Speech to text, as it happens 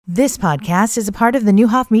This podcast is a part of the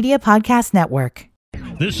Newhoff Media Podcast Network.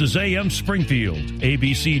 This is AM Springfield.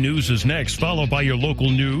 ABC News is next, followed by your local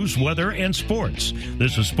news, weather, and sports.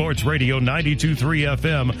 This is Sports Radio 92.3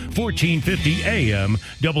 FM, 1450 AM,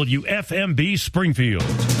 WFMB Springfield.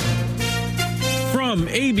 From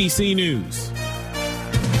ABC News,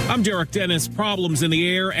 I'm Derek Dennis. Problems in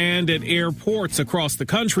the air and at airports across the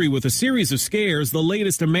country with a series of scares. The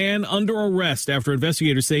latest, a man under arrest after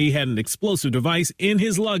investigators say he had an explosive device in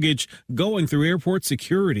his luggage going through airport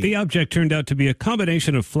security. The object turned out to be a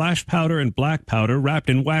combination of flash powder and black powder wrapped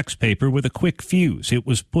in wax paper with a quick fuse. It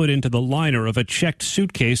was put into the liner of a checked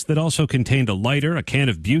suitcase that also contained a lighter, a can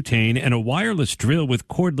of butane, and a wireless drill with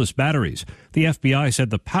cordless batteries. The FBI said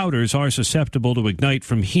the powders are susceptible to ignite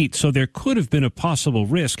from heat, so there could have been a possible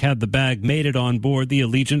risk had the bag made it on board the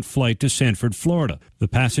Allegiant flight to Sanford, Florida. The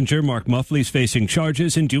passenger, Mark Muffley, is facing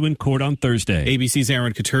charges and due in court on Thursday. ABC's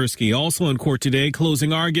Aaron Katersky also in court today,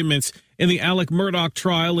 closing arguments in the Alec Murdaugh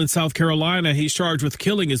trial in South Carolina. He's charged with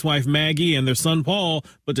killing his wife Maggie and their son Paul,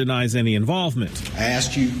 but denies any involvement. I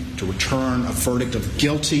ask you to return a verdict of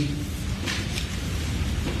guilty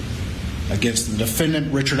against the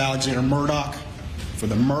defendant, Richard Alexander Murdaugh, for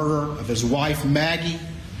the murder of his wife Maggie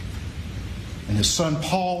and his son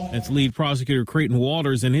Paul. That's lead prosecutor Creighton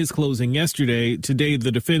Waters in his closing yesterday. Today,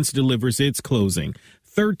 the defense delivers its closing.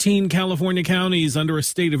 13 California counties under a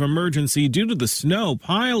state of emergency due to the snow,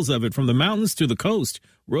 piles of it from the mountains to the coast.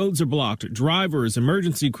 Roads are blocked. Drivers,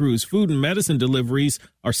 emergency crews, food and medicine deliveries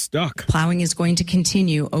are stuck. Plowing is going to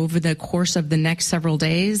continue over the course of the next several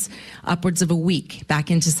days, upwards of a week,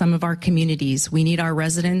 back into some of our communities. We need our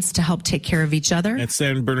residents to help take care of each other. At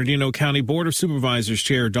San Bernardino County Board of Supervisors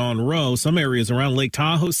Chair Dawn Rowe, some areas around Lake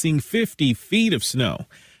Tahoe seeing 50 feet of snow.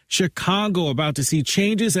 Chicago about to see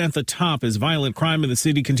changes at the top as violent crime in the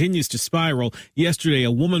city continues to spiral. Yesterday,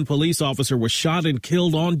 a woman police officer was shot and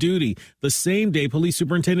killed on duty. The same day, Police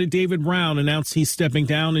Superintendent David Brown announced he's stepping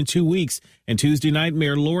down in 2 weeks. And Tuesday night,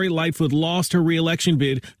 Mayor Lori Lightfoot lost her re-election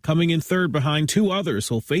bid, coming in third behind two others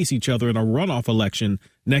who'll face each other in a runoff election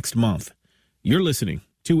next month. You're listening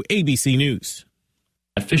to ABC News.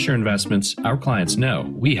 At Fisher Investments, our clients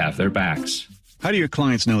know we have their backs. How do your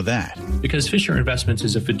clients know that? Because Fisher Investments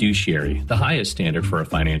is a fiduciary, the highest standard for a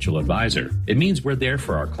financial advisor. It means we're there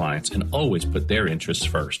for our clients and always put their interests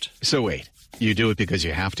first. So wait, you do it because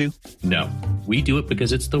you have to? No, we do it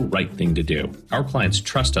because it's the right thing to do. Our clients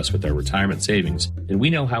trust us with their retirement savings, and we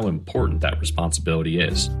know how important that responsibility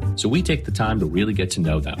is. So we take the time to really get to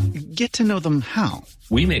know them. Get to know them how?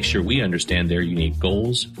 We make sure we understand their unique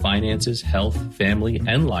goals, finances, health, family,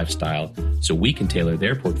 and lifestyle so we can tailor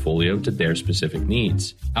their portfolio to their specific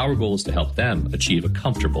needs. Our goal is to help them achieve a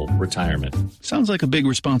comfortable retirement. Sounds like a big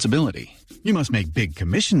responsibility. You must make big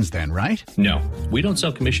commissions then, right? No, we don't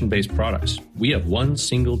sell commission-based products. We have one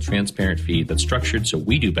single transparent fee that's structured so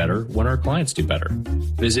we do better when our clients do better.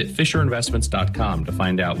 Visit FisherInvestments.com to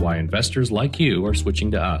find out why investors like you are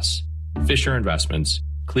switching to us. Fisher Investments.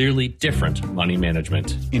 Clearly different money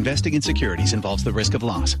management. Investing in securities involves the risk of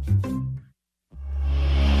loss.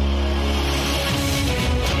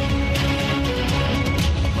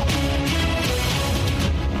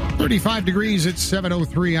 .35 degrees at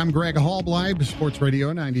 7:03. I'm Greg Hallbleib, Sports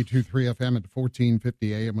Radio 92.3 FM at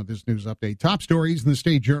 1450 AM with this news update. Top stories in the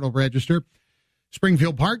State Journal-Register.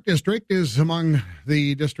 Springfield Park District is among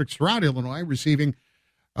the districts throughout Illinois receiving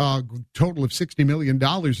a total of $60 million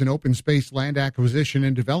in open space land acquisition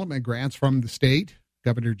and development grants from the state.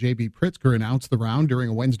 Governor J.B. Pritzker announced the round during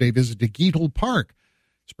a Wednesday visit to Geetle Park.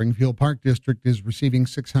 Springfield Park District is receiving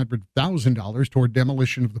 $600,000 toward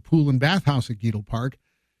demolition of the pool and bathhouse at Geetle Park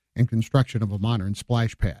and construction of a modern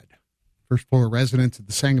splash pad. First-floor residents at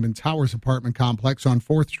the Sangamon Towers apartment complex on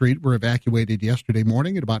 4th Street were evacuated yesterday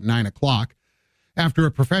morning at about 9 o'clock after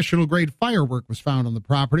a professional-grade firework was found on the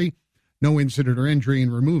property. No incident or injury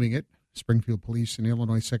in removing it. Springfield Police and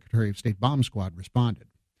Illinois Secretary of State Bomb Squad responded.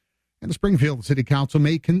 And the Springfield City Council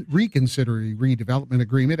may reconsider a redevelopment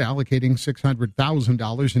agreement allocating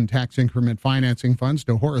 $600,000 in tax increment financing funds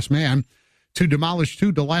to Horace Mann to demolish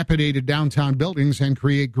two dilapidated downtown buildings and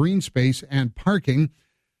create green space and parking.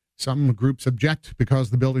 Some groups object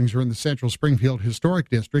because the buildings are in the Central Springfield Historic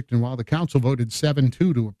District, and while the council voted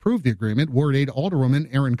 7-2 to approve the agreement, Ward 8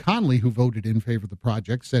 Alderwoman Erin Conley, who voted in favor of the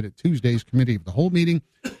project, said at Tuesday's Committee of the Whole meeting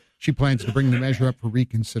she plans to bring the measure up for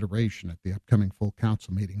reconsideration at the upcoming full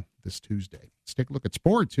council meeting this Tuesday. Let's take a look at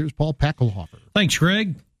sports. Here's Paul Packelhofer. Thanks,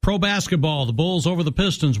 Greg. Pro basketball, the Bulls over the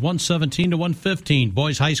Pistons, 117-115.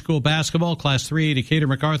 Boys high school basketball, Class 3A Decatur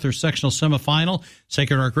MacArthur sectional semifinal.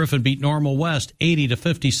 Sacred Heart Griffin beat Normal West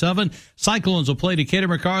 80-57. Cyclones will play Decatur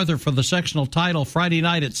MacArthur for the sectional title Friday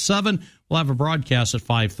night at 7. We'll have a broadcast at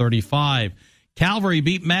 5:35. Calvary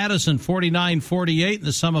beat Madison 49-48 in the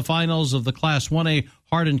semifinals of the Class 1A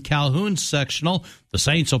Hardin Calhoun sectional. The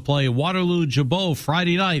Saints will play Waterloo Jabot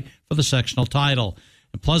Friday night for the sectional title.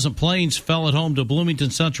 Pleasant Plains fell at home to Bloomington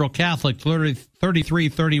Central Catholic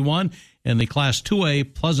 33-31 in the Class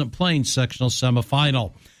 2A Pleasant Plains sectional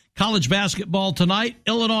semifinal. College basketball tonight,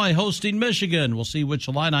 Illinois hosting Michigan. We'll see which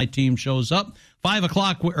Illini team shows up. 5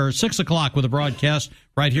 o'clock or 6 o'clock with a broadcast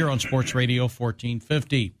right here on Sports Radio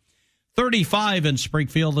 1450. 35 in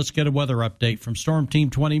Springfield. Let's get a weather update from Storm Team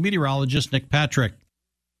 20 meteorologist Nick Patrick.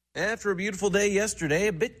 After a beautiful day yesterday,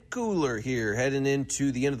 a bit cooler here heading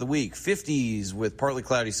into the end of the week. 50s with partly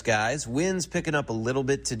cloudy skies. Winds picking up a little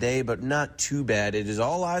bit today, but not too bad. It is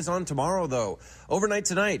all eyes on tomorrow, though. Overnight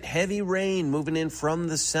tonight, heavy rain moving in from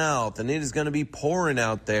the south, and it is going to be pouring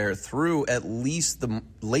out there through at least the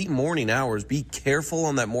late morning hours. Be careful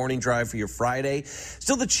on that morning drive for your Friday.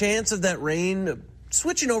 Still the chance of that rain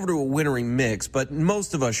switching over to a wintry mix, but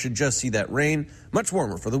most of us should just see that rain. Much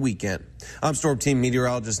warmer for the weekend. I'm Storm Team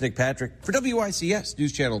meteorologist Nick Patrick for WICS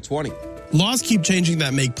News Channel 20. Laws keep changing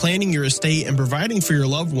that make planning your estate and providing for your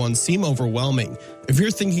loved ones seem overwhelming. If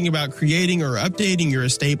you're thinking about creating or updating your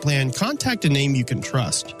estate plan, contact a name you can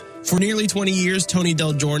trust. For nearly 20 years, Tony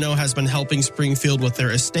Del Giorno has been helping Springfield with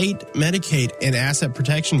their estate, Medicaid, and asset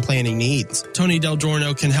protection planning needs. Tony Del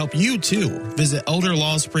Giorno can help you, too. Visit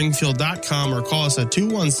elderlawspringfield.com or call us at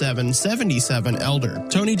 217-77-ELDER.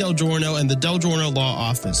 Tony Del Giorno and the Del Giorno Law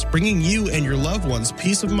Office, bringing you and your loved ones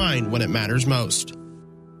peace of mind when it matters most.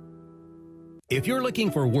 If you're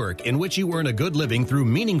looking for work in which you earn a good living through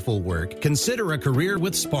meaningful work, consider a career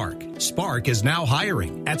with Spark. Spark is now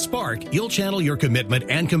hiring. At Spark, you'll channel your commitment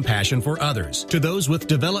and compassion for others to those with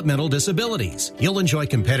developmental disabilities. You'll enjoy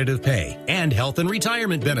competitive pay and health and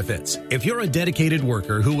retirement benefits. If you're a dedicated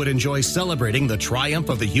worker who would enjoy celebrating the triumph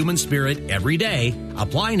of the human spirit every day,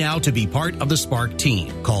 apply now to be part of the Spark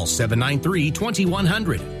team. Call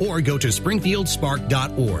 793-2100 or go to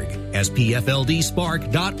springfieldspark.org,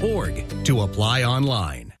 spfldspark.org to apply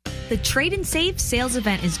online. The Trade and Save sales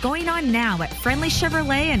event is going on now at Friendly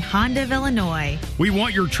Chevrolet and Honda of Illinois. We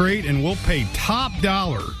want your trade and we'll pay top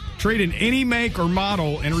dollar. Trade in any make or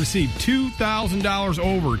model and receive $2,000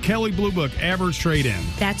 over Kelley Blue Book average trade-in.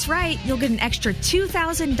 That's right. You'll get an extra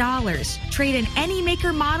 $2,000. Trade in any make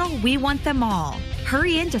or model. We want them all.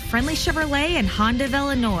 Hurry in to Friendly Chevrolet and Honda of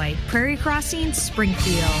Illinois, Prairie Crossing,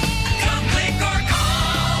 Springfield. Come click or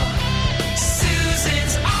call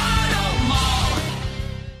Susan's Auto Mall.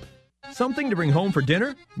 Something to bring home for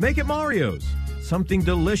dinner? Make it Mario's. Something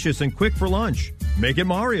delicious and quick for lunch? Make it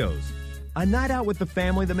Mario's. A night out with the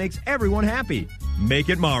family that makes everyone happy? Make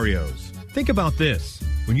it Mario's. Think about this.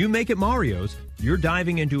 When you make it Mario's, you're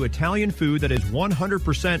diving into Italian food that is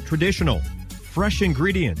 100% traditional. Fresh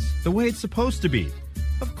ingredients, the way it's supposed to be.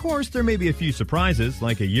 Of course, there may be a few surprises,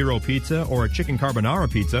 like a Gyro pizza or a chicken carbonara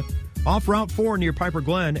pizza, off Route 4 near Piper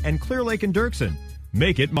Glen and Clear Lake and Dirksen.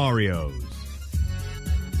 Make it Mario's.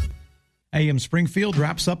 AM Springfield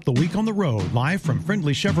wraps up the week on the road, live from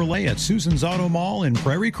Friendly Chevrolet at Susan's Auto Mall in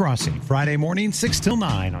Prairie Crossing, Friday morning 6 till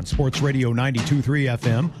 9 on Sports Radio 92.3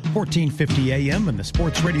 FM, 1450 AM, and the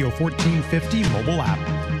Sports Radio 1450 mobile app.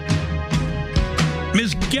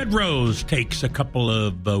 Ms. Gedrose takes a couple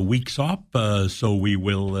of weeks off, so we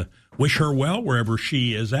will wish her well wherever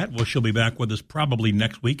she is at. Well, she'll be back with us probably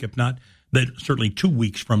next week, if not, then certainly 2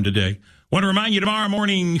 weeks from today. Want to remind you, tomorrow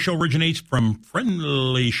morning show originates from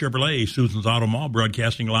Friendly Chevrolet, Susan's Auto Mall,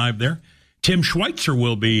 broadcasting live there. Tim Schweitzer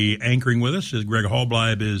will be anchoring with us as Greg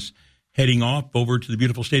Hallbleib is heading off over to the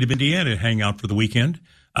beautiful state of Indiana to hang out for the weekend.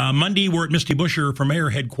 Monday, we're at Misty Busher for Mayor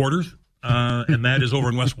headquarters, and that is over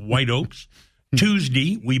in West White Oaks.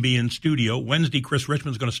 Tuesday, we be in studio. Wednesday, Chris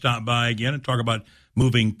Richmond's going to stop by again and talk about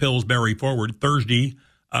moving Pillsbury forward. Thursday,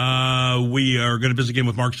 we are going to visit again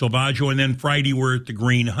with Mark Silvaggio. And then Friday, we're at the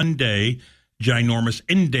Green Hyundai ginormous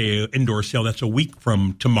indoor sale. That's a week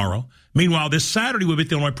from tomorrow. Meanwhile, this Saturday, we'll be at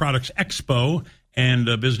the Illinois Products Expo. And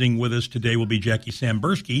visiting with us today will be Jackie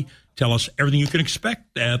Sambursky. Tell us everything you can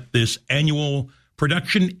expect at this annual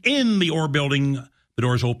production in the Orr Building. The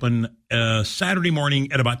doors open Saturday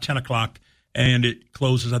morning at about 10 o'clock. And it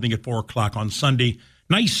closes, I think, at 4 o'clock on Sunday.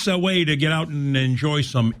 Nice way to get out and enjoy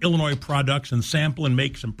some Illinois products and sample and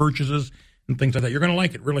make some purchases and things like that. You're going to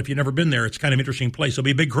like it, really. If you've never been there, it's kind of an interesting place. It'll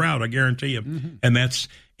be a big crowd, I guarantee you. Mm-hmm. And that's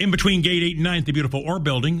in between Gate 8 and 9th, the beautiful Orr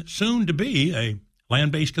Building, soon to be a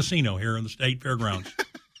land-based casino here in the state fairgrounds.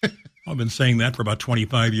 I've been saying that for about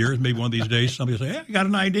 25 years. Maybe one of these days somebody will say, hey, I got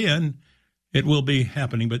an idea, and it will be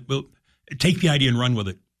happening. But we'll take the idea and run with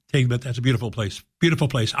it. But that's a beautiful place. Beautiful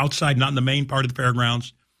place. Outside, not in the main part of the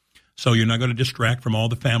fairgrounds. So you're not going to distract from all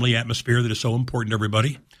the family atmosphere that is so important to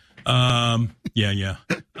everybody. But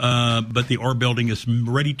the Orr Building is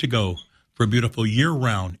ready to go for a beautiful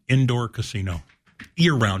year-round indoor casino.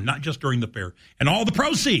 Year-round, not just during the fair. And all the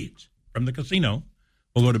proceeds from the casino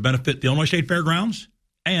will go to benefit the Illinois State Fairgrounds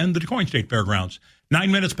and the DuQuoin State Fairgrounds.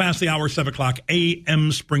 9 minutes past the hour, 7 o'clock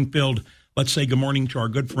a.m. Springfield. Let's say good morning to our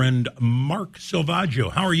good friend Mark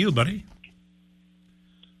Silvaggio. How are you, buddy?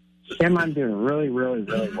 Tim, I'm doing really, really,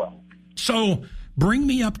 really well. So bring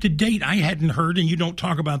me up to date. I hadn't heard, and you don't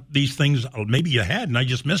talk about these things. Maybe you had, and I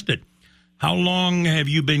just missed it. How long have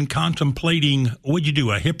you been contemplating, what'd you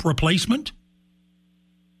do, a hip replacement?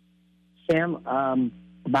 Sam,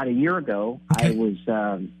 about a year ago, okay.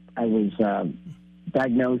 I was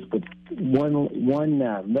diagnosed with one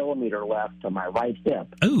millimeter left on my right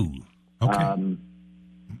hip. Oh, okay.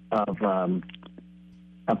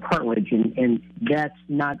 Of cartilage, and that's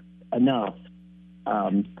not enough.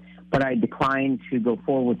 But I declined to go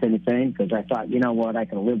forward with anything because I thought, you know what, I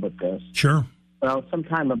can live with this. Sure. Well,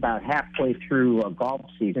 sometime about halfway through golf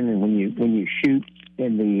season, and when you shoot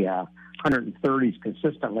in the 130s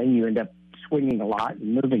consistently, you end up swinging a lot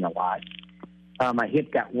and moving a lot. My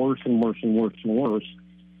hip got worse and worse and worse and worse.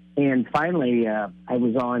 And finally, I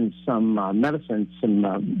was on some medicine,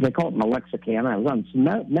 they call it Melexicam. I was on some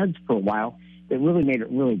meds for a while that really made it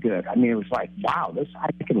really good. I mean, it was like, wow, I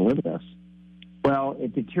can live with this. Well,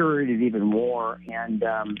 it deteriorated even more, and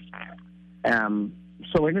so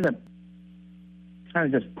I ended up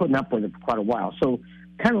kind of just putting up with it for quite a while. So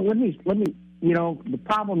kind of let me, the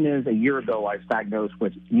problem is a year ago I was diagnosed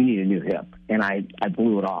with you need a new hip, and I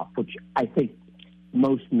blew it off, which I think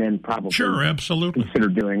most men probably absolutely consider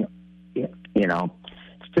doing. It's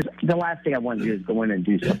just the last thing I want to do is go in and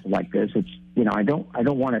do something like this. It's I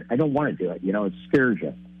don't want to do it. It scares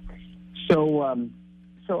you. So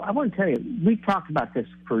I want to tell you, we've talked about this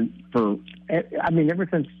for ever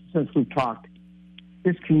since we've talked.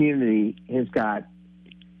 This community has got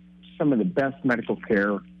some of the best medical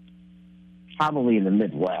care probably in the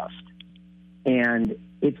Midwest, and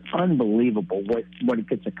it's unbelievable what it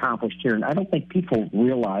gets accomplished here. And I don't think people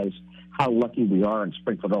realize how lucky we are in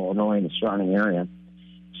Springfield, Illinois, and the surrounding area.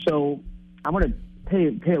 So I want to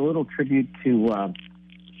pay a little tribute to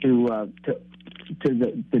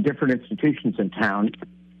the different institutions in town.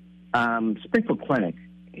 Springfield Clinic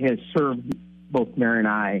has served both Mary and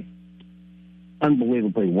I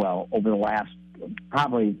unbelievably well over the last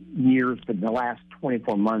probably years, but in the last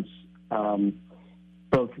 24 months,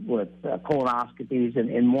 both with colonoscopies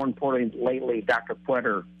and more importantly, lately, Dr.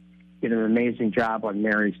 Fwetter did an amazing job on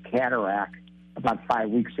Mary's cataract about 5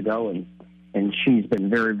 weeks ago, and she's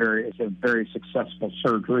been it's a very successful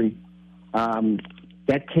surgery.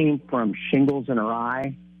 That came from shingles in her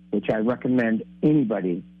eye, which I recommend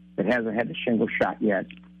anybody that hasn't had the shingle shot yet,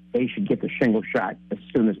 they should get the shingle shot as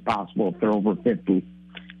soon as possible if they're over 50.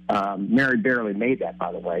 Mary barely made that,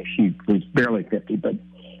 by the way. She was barely 50. But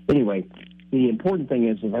anyway, the important thing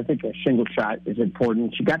is I think a shingle shot is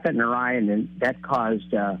important. She got that in her eye, and then that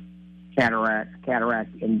caused cataract.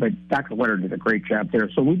 But Dr. Wetter did a great job there.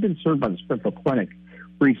 So we've been served by the Springfield Clinic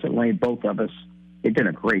recently, both of us. They did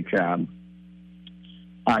a great job.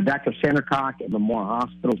 Dr. Sandercock at Memorial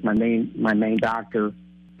Hospital is my main doctor,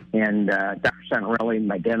 and Dr. Santarelli,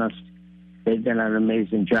 my dentist. They've done an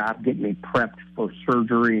amazing job getting me prepped for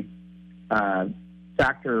surgery.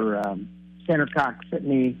 Dr. Sandercock sent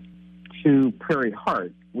me to Prairie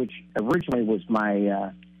Heart, which originally was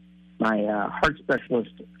my heart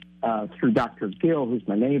specialist through Dr. Gill, who's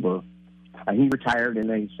my neighbor. He retired, and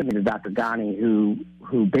they sent me to Dr. Ghani,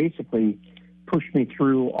 who basically pushed me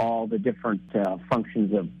through all the different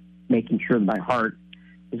functions of making sure that my heart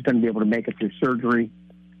is going to be able to make it through surgery.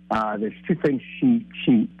 There's two things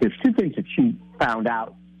that she found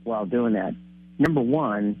out while doing that. Number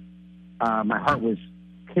one, my heart was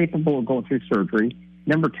capable of going through surgery.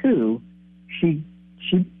 Number two, she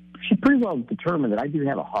pretty well determined that I do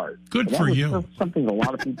have a heart. Good for you. Something a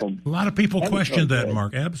lot of people question that,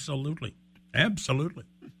 Mark. Absolutely.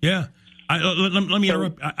 Yeah. Let me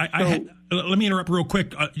interrupt. Let me interrupt real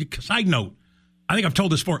quick. Side note. I think I've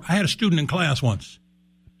told this before. I had a student in class once.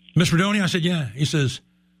 Mr. Doney, I said, yeah. He says,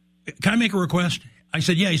 can I make a request? I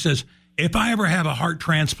said, yeah. He says, if I ever have a heart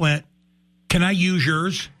transplant, can I use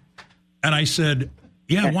yours? And I said,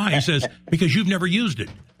 yeah, why? He says, because you've never used it.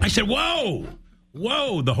 I said, whoa.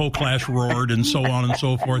 The whole class roared and so on and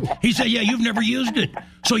so forth. He said, yeah, you've never used it.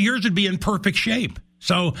 So yours would be in perfect shape.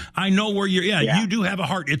 So I know where you're. Yeah, you do have a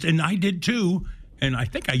heart. And I did too. And I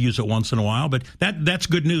think I use it once in a while. But that's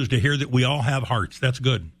good news to hear that we all have hearts. That's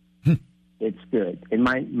good. It's good. And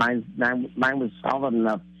mine was solid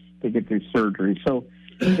enough to get through surgery. So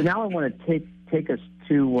now I want to take us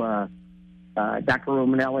to Dr.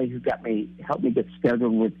 Romanelli, who helped me get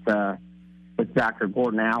scheduled with Dr.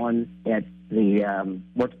 Gordon Allen at the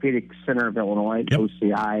Orthopedic Center of Illinois,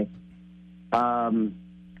 OCI.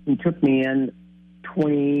 He took me in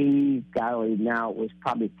now it was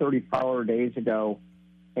probably 34 days ago,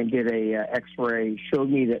 and did a X-ray. Showed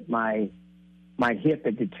me that my hip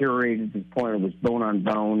had deteriorated to the point it was bone on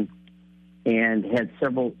bone, and had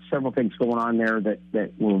several things going on there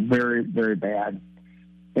that were very, very bad.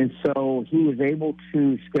 And so he was able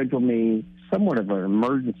to schedule me somewhat of an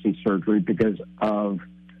emergency surgery because of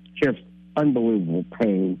just unbelievable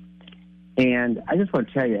pain. And I just want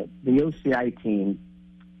to tell you, the OCI team,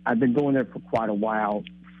 I've been going there for quite a while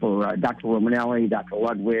for Dr. Romanelli, Dr.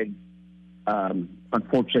 Ludwig,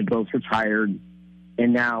 unfortunately both retired,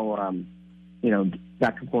 and now,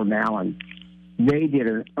 Dr. Gordon Allen. They did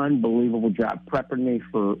an unbelievable job prepping me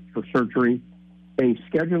for surgery. They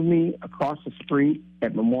scheduled me across the street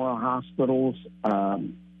at Memorial Hospital's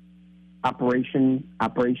operations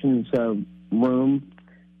room,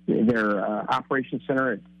 their operations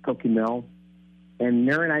center at Koke Mill. And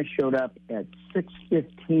Mary and I showed up at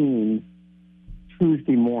 6:15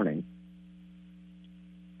 Tuesday morning.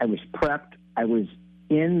 I was prepped. I was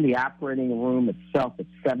in the operating room itself at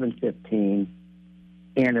 7:15.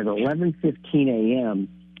 And at 11:15 a.m.,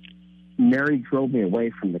 Mary drove me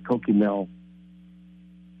away from the Koke Mill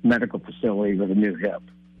medical facility with a new hip.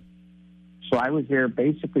 So I was there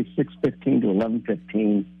basically 6:15 to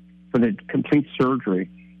 11:15 for the complete surgery.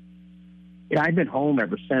 And I've been home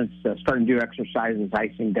ever since, starting to do exercises,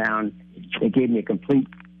 icing down. They gave me a complete,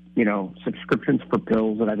 subscriptions for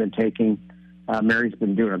pills that I've been taking. Mary's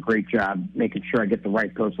been doing a great job making sure I get the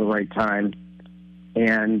right pills at the right time.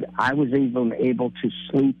 And I was even able to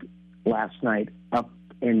sleep last night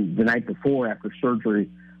the night before after surgery,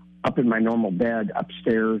 up in my normal bed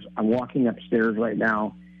upstairs. I'm walking upstairs right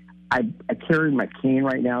now. I carry my cane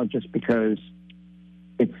right now just because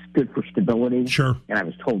it's good for stability. Sure. And I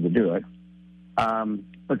was told to do it.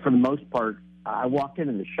 But for the most part, I walked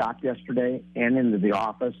into the shop yesterday and into the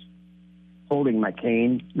office holding my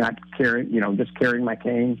cane, not carrying, just carrying my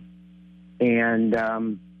cane. And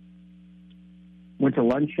went to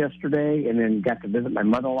lunch yesterday and then got to visit my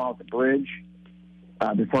mother-in-law at the bridge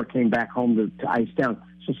before I came back home to ice down.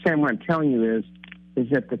 So, Sam, what I'm telling you is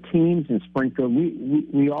that the teams in Springfield,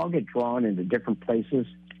 we all get drawn into different places.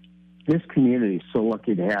 This community is so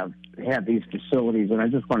lucky to have these facilities, and I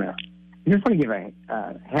just want to give a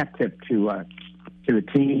hat tip to the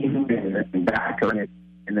team and Dr.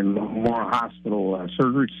 and the Memorial Hospital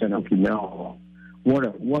Surgery Center. What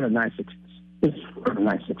a nice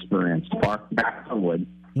experience. Back to Wood.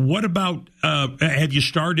 What about, have you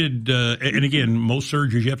started, and again, most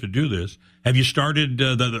surgeries you have to do this, have you started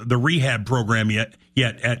the rehab program yet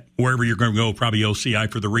at wherever you're going to go, probably OCI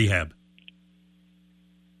for the rehab?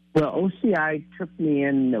 Well, OCI took me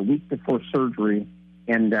in a week before surgery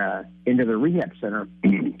and into the rehab center.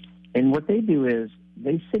 And what they do is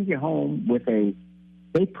they send you home with they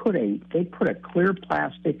put a clear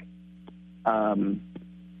plastic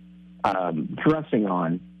dressing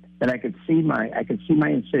on that I could see my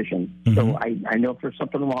incision. Mm-hmm. So I know if there's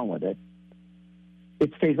something wrong with it.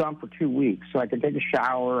 It stays on for 2 weeks, so I can take a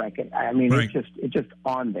shower. Right. It's just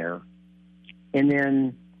on there. And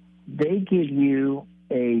then they give you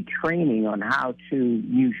a training on how to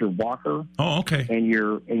use your walker. Oh, okay. And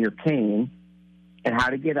your cane, and how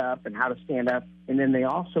to get up and how to stand up. And then they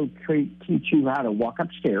also teach you how to walk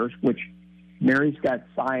upstairs, which Mary's got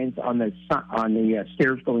signs on the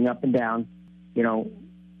stairs going up and down.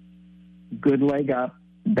 Good leg up,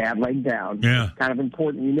 bad leg down. Yeah. It's kind of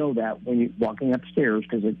important you know that when you're walking upstairs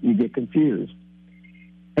because you get confused.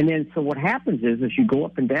 And then, so what happens is you go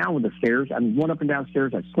up and down with the stairs. I'm going up and down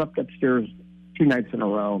stairs. I slept upstairs 2 nights in a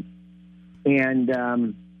row. And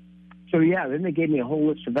then they gave me a whole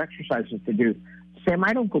list of exercises to do. Sam,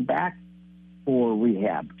 I don't go back for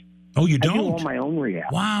rehab. Oh, you don't? I do all my own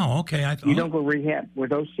rehab. Wow, okay. You don't go rehab.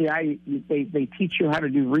 With OCI, they teach you how to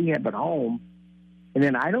do rehab at home. And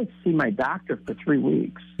then I don't see my doctor for 3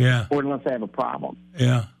 weeks. Yeah. Or unless I have a problem.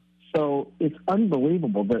 Yeah. So it's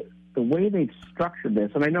unbelievable the way they've structured this.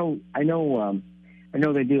 And I know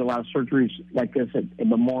they do a lot of surgeries like this at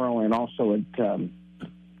Memorial and also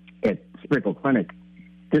at Springfield Clinic.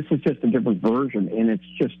 This is just a different version, and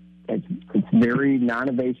it's very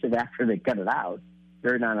non-invasive after they cut it out.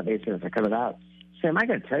 Very non-invasive after they cut it out. Sam, I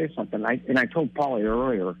got to tell you something. I told Paulie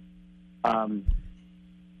earlier.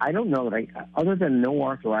 I don't know that other than no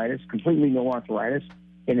arthritis, completely no arthritis,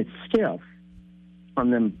 and it's stiff from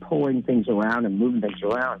them pulling things around and moving things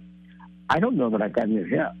around. I don't know that I've got a new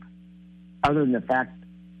hip, other than the fact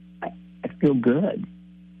I feel good.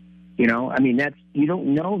 You know, I mean, you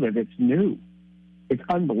don't know that it's new. It's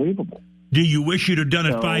unbelievable. Do you wish you'd have done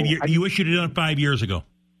it 5 years? You wish you'd have done it 5 years ago?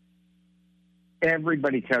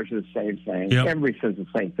 Everybody tells you the same thing. Yep. Everybody says the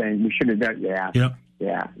same thing. We should have done.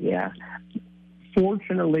 Yeah.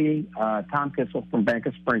 Fortunately, Tom Kissel from Bank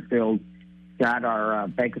of Springfield got our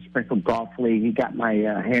Bank of Springfield Golf League. He got my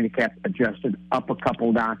handicap adjusted up a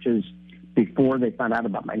couple notches before they found out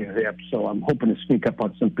about my new hip. So I'm hoping to sneak up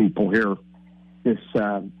on some people here this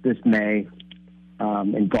May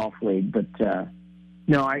in Golf League. But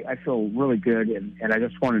no, I feel really good, and I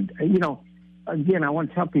just wanted, again, I want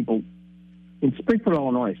to tell people in Springfield,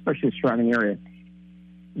 Illinois, especially the surrounding area,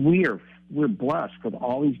 we're blessed with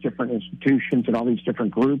all these different institutions and all these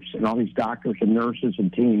different groups and all these doctors and nurses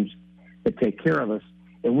and teams that take care of us.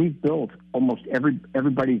 And we've built almost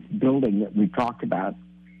everybody's building that we talked about.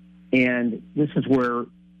 And this is where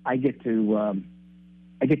I get to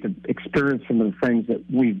experience some of the things that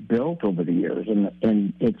we've built over the years,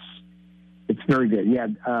 and it's very good. Yeah,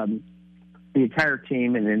 the entire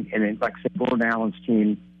team, and then like I said, Gordon Allen's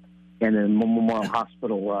team, and then Memorial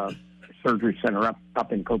Hospital Surgery Center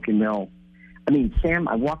up in Cokie Mill. I mean, Sam,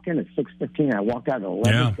 I walked in at 6:15. I walked out at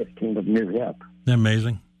 11:15 with a new hip.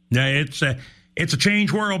 Amazing. Yeah, it's a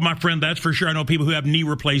changed world, my friend. That's for sure. I know people who have knee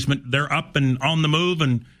replacement. They're up and on the move,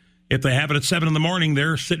 and if they have it at 7 a.m,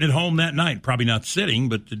 they're sitting at home that night. Probably not sitting,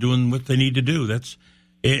 but doing what they need to do. That's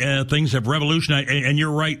things have revolutionized. And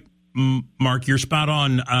you're right, Mark. You're spot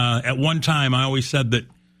on. At one time, I always said that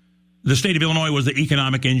the state of Illinois was the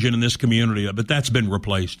economic engine in this community, but that's been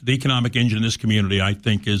replaced. The economic engine in this community, I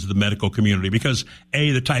think, is the medical community because, A,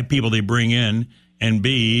 the type of people they bring in, and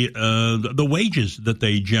B, the wages that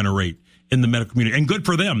they generate in the medical community. And good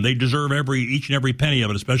for them. They deserve each and every penny of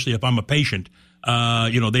it, especially if I'm a patient.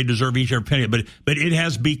 They deserve each and every penny. But it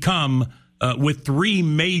has become, with three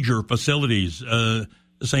major facilities,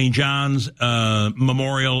 St. John's,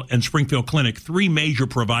 Memorial, and Springfield Clinic, three major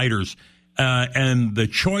providers. And the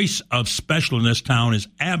choice of special in this town is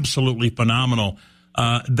absolutely phenomenal.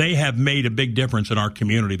 They have made a big difference in our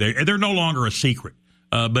community. They're no longer a secret,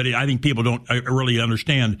 but I think people don't really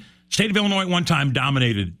understand. State of Illinois at one time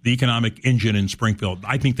dominated the economic engine in Springfield.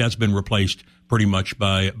 I think that's been replaced pretty much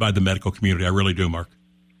by the medical community. I really do, Mark.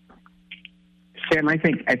 Sam, I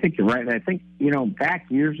think you're right. I think, back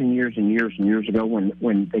years and years and years and years ago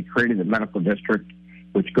when they created the medical district,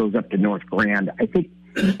 which goes up to North Grand, I think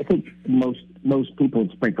most people in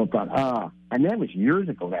Springfield thought, and that was years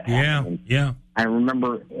ago that happened. Yeah. I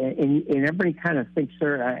remember, and everybody kind of thinks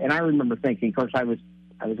there, and I remember thinking, of course, I was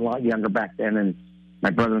a lot younger back then, and my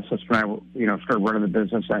brother and sister and I, started running the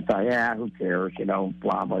business. And I thought, yeah, who cares,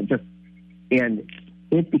 blah blah. And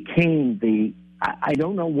it became I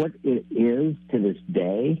don't know what it is to this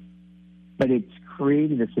day, but it's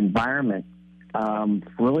created this environment,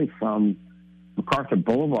 really from MacArthur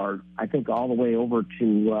Boulevard, I think all the way over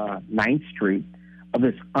to 9th Street, of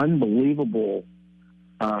this unbelievable,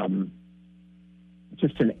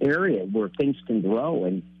 just an area where things can grow.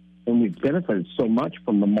 And we've benefited so much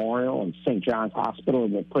from Memorial and St. John's Hospital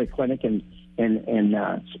and the Prairie Clinic and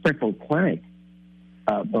Springfield Clinic,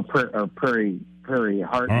 or Prairie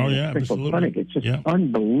Heart and Springfield Clinic. It's just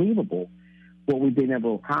unbelievable what we've been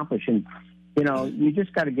able to accomplish. And, you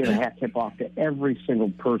just got to give a hat tip off to every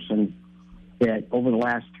single person that over the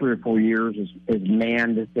last 3 or 4 years has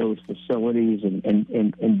manned those facilities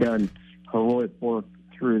and done heroic work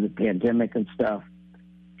through the pandemic and stuff.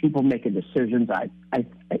 People making decisions. I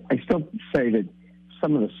still say that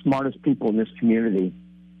some of the smartest people in this community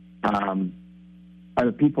are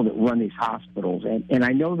the people that run these hospitals. And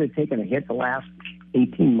I know they've taken a hit the last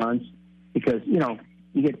 18 months because,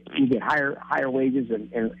 you get higher wages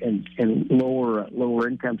and lower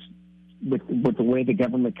incomes with the way the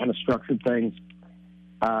government kind of structured things.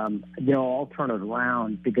 They'll all turn it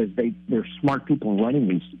around because they're smart people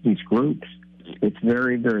running these groups. It's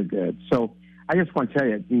very, very good. So I just want to tell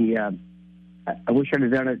you, I wish I'd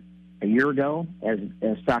have done it a year ago. As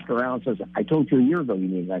Dr. Allen says, I told you a year ago you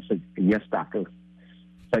need it. I said, yes, doctor.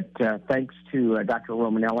 But thanks to Dr.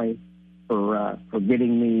 Romanelli for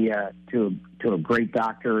getting me to a great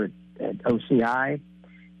doctor at OCI.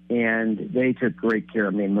 And they took great care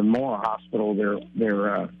of me. Memorial Hospital,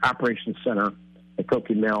 their operations center at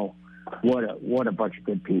Cokie Mill, what a bunch of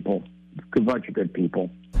good people. Good bunch of good people.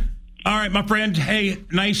 All right, my friend. Hey,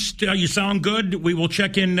 nice. You sound good. We will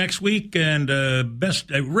check in next week. And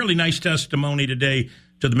really nice testimony today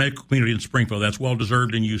to the medical community in Springfield. That's well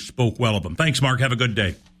deserved, and you spoke well of them. Thanks, Mark. Have a good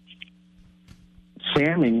day.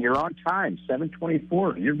 Sam, and you're on time.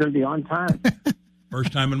 7:24. You're going to be on time.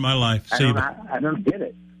 First time in my life. I don't get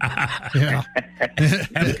it. Yeah.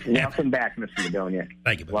 Welcome back, Mr. Madonia.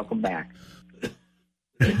 Thank you. Welcome back.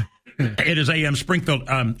 It is AM Springfield.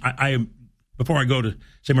 I before I go to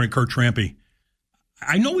say morning, Kurt Trampy,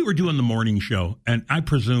 I know we were doing the morning show, and I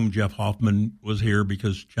presume Jeff Hoffman was here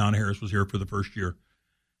because John Harris was here for the first year.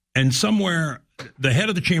 And somewhere, the head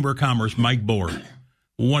of the Chamber of Commerce, Mike Bohr,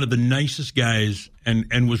 one of the nicest guys,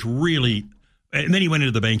 and was really, and then he went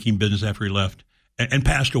into the banking business after he left and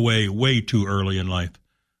passed away way too early in life.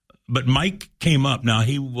 But Mike came up, now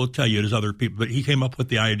he will tell you, there's other people, but he came up with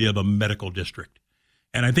the idea of a medical district.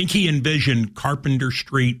 And I think he envisioned Carpenter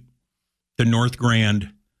Street to North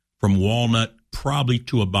Grand, from Walnut probably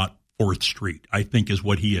to about 4th Street, I think is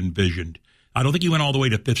what he envisioned. I don't think he went all the way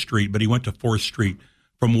to 5th Street, but he went to 4th Street.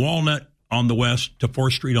 From Walnut on the west to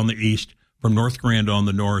 4th Street on the east, from North Grand on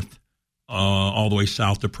the north, all the way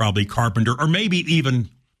south to probably Carpenter, or maybe even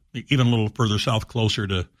a little further south, closer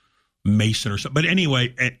to Mason or something. But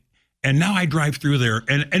anyway, and now I drive through there,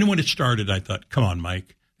 and when it started, I thought, come on,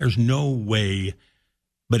 Mike, there's no way.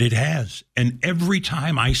 But it has. And every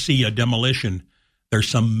time I see a demolition, there's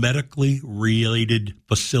some medically related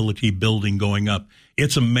facility building going up.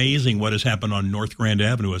 It's amazing what has happened on North Grand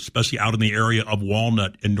Avenue, especially out in the area of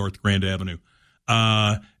Walnut and North Grand Avenue.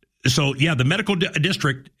 So, yeah, the medical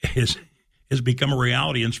district has become a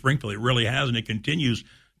reality in Springfield. It really has, and it continues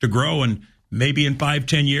to grow. And maybe in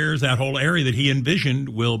 5-10 years, that whole area that he envisioned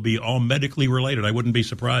will be all medically related. I wouldn't be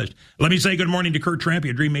surprised. Let me say good morning to Kurt Trampy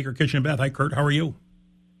at Dreammaker Kitchen and Bath. Hi, Kurt. How are you?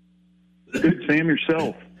 Good, Sam.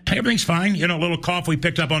 Yourself? Everything's fine. You know, a little cough we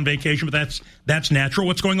picked up on vacation, but that's natural.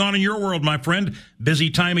 What's going on in your world, my friend? Busy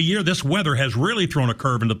time of year. This weather has really thrown a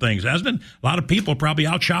curve into things, hasn't it? A lot of people probably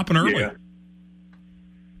out shopping early.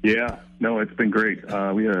 Yeah. No, it's been great.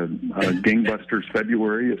 We had a gangbusters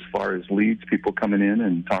February as far as leads, people coming in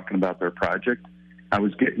and talking about their project. I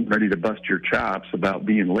was getting ready to bust your chops about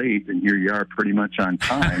being late, and here you are pretty much on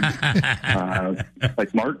time.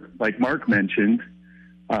 Like Mark mentioned.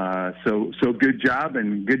 So good job,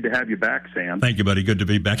 and good to have you back, Sam. Thank you, buddy. Good to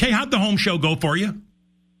be back. Hey, how'd the home show go for you?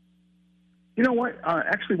 You know what?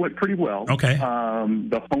 Actually went pretty well. Okay.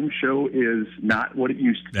 The home show is not what it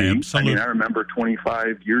used to be. Absolutely. I mean, I remember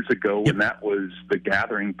 25 years ago when that was the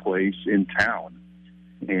gathering place in town.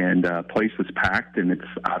 And place was packed, and it's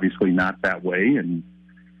obviously not that way. And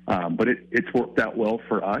but it's worked out well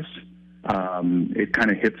for us. It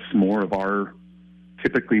kind of hits more of our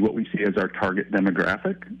typically what we see as our target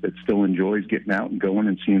demographic that still enjoys getting out and going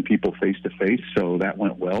and seeing people face to face. So that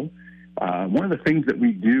went well. One of the things that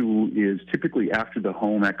we do is typically after the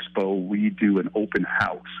Home Expo, we do an open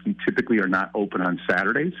house. We typically are not open on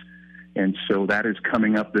Saturdays, and so that is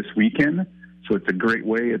coming up this weekend. So it's a great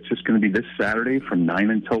way. It's just going to be this Saturday from 9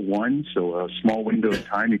 until 1, so a small window of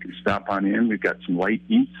time you can stop on in. We've got some light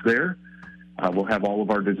eats there. We'll have all of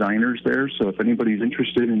our designers there, so if anybody's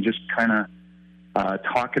interested in just kind of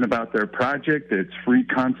talking about their project, it's free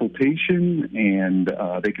consultation, and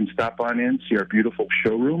they can stop on in, see our beautiful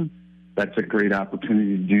showroom. That's a great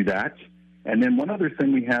opportunity to do that. And then one other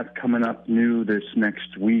thing we have coming up new this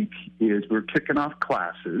next week is we're kicking off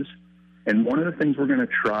classes. And one of the things we're going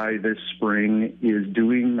to try this spring is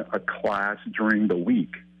doing a class during the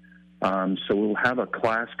week. So we'll have a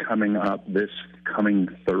class coming up this coming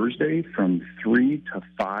Thursday from 3 to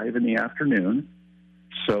 5 in the afternoon.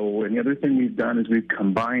 So, and the other thing we've done is we've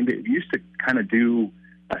combined it. We used to kind of do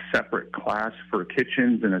a separate class for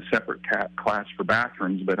kitchens and a separate class for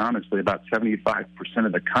bathrooms, but honestly, about 75%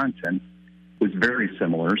 of the content was very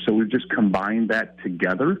similar. So we've just combined that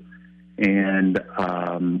together, and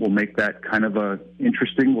we'll make that kind of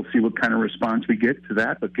interesting. We'll see what kind of response we get to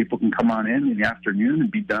that, but people can come on in the afternoon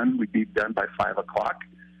and be done. We'd be done by 5 o'clock,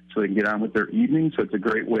 so they can get on with their evening. So it's a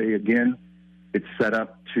great way, again, it's set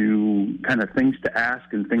up to kind of things to ask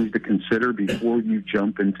and things to consider before you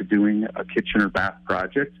jump into doing a kitchen or bath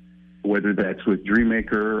project, whether that's with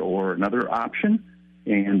Dreammaker or another option,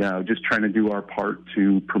 and just trying to do our part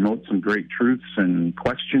to promote some great truths and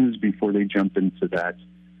questions before they jump into that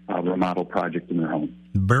remodel project in their home.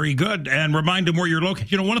 Very good. And remind them where you're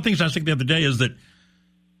located. You know, one of the things I was thinking the other day is that,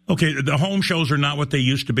 okay, the home shows are not what they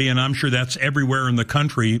used to be, and I'm sure that's everywhere in the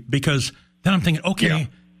country, because then I'm thinking, okay, yeah.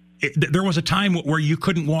 There was a time where you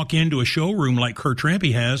couldn't walk into a showroom like Kurt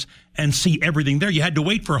Trampy has and see everything there. You had to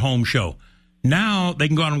wait for a home show. Now they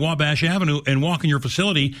can go on Wabash Avenue and walk in your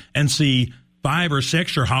facility and see 5 or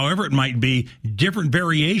 6 or however it might be, different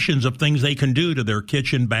variations of things they can do to their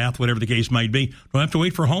kitchen, bath, whatever the case might be. Don't have to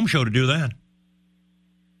wait for Home Show to do that.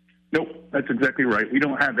 Nope, that's exactly right. We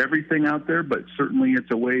don't have everything out there, but certainly it's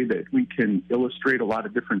a way that we can illustrate a lot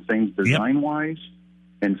of different things design-wise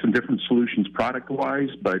and some different solutions product-wise.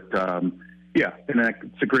 But, yeah, and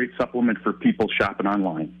it's a great supplement for people shopping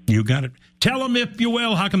online. You got it. Tell them, if you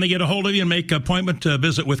will, how can they get a hold of you and make an appointment to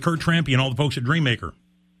visit with Kurt Trampy and all the folks at Dreammaker?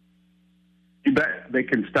 You bet. They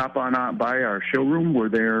can stop on out by our showroom. We're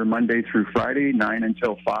there Monday through Friday, 9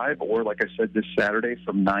 until 5, or like I said, this Saturday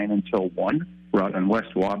from 9 until 1. We're out on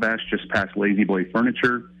West Wabash, just past Lazy Boy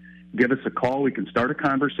Furniture. Give us a call. We can start a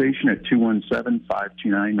conversation at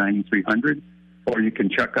 217-529-9300, or you can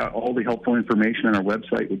check out all the helpful information on our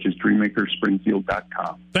website, which is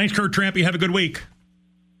dreammakerspringfield.com. Thanks, Kurt Trampy. Have a good week.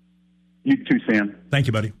 You too, Sam. Thank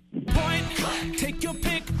you, buddy. Take your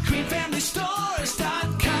pick,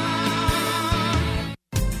 QueenFamilyStores.com.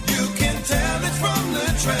 You can tell it's from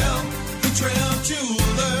Luttrell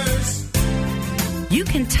Jewelers. You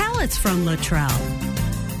can tell it's from Luttrell.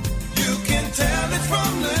 You can tell it's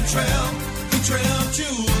from Luttrell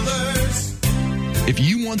Jewelers. If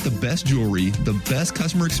you want the best jewelry, the best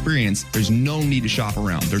customer experience, there's no need to shop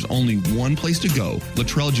around. There's only one place to go,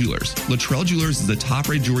 Luttrell Jewelers. Luttrell Jewelers is the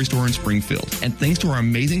top-rated jewelry store in Springfield. And thanks to our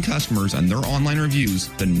amazing customers and their online reviews,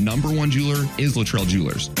 the #1 jeweler is Luttrell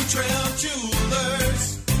Jewelers. Luttrell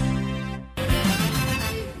Jewelers.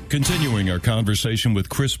 Continuing our conversation with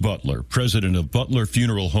Chris Butler, president of Butler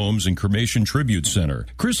Funeral Homes and Cremation Tribute Center.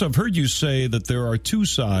 Chris, I've heard you say that there are two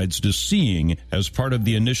sides to seeing as part of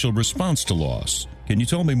the initial response to loss. Can you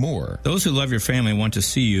tell me more? Those who love your family want to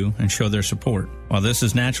see you and show their support. While this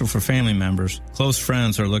is natural for family members, close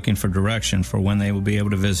friends are looking for direction for when they will be able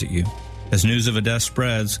to visit you. As news of a death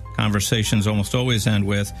spreads, conversations almost always end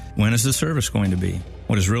with, when is the service going to be?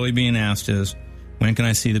 What is really being asked is, when can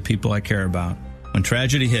I see the people I care about? When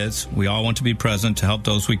tragedy hits, we all want to be present to help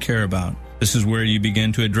those we care about. This is where you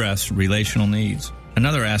begin to address relational needs.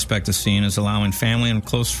 Another aspect of seeing is allowing family and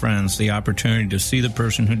close friends the opportunity to see the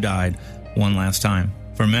person who died one last time.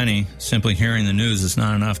 For many, simply hearing the news is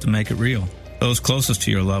not enough to make it real. Those closest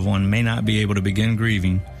to your loved one may not be able to begin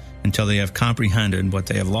grieving until they have comprehended what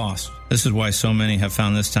they have lost. This is why so many have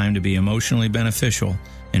found this time to be emotionally beneficial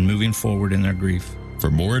in moving forward in their grief.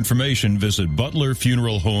 For more information, visit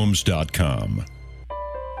butlerfuneralhomes.com.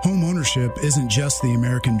 Home ownership isn't just the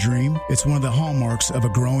American dream. It's one of the hallmarks of a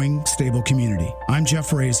growing, stable community. I'm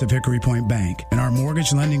Jeff Race of Hickory Point Bank, and our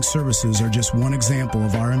mortgage lending services are just one example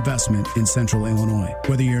of our investment in Central Illinois.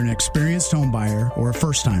 Whether you're an experienced home buyer or a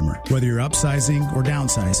first-timer, whether you're upsizing or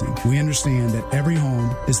downsizing, we understand that every home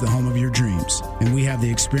is the home of your dreams, and we have the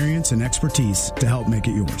experience and expertise to help make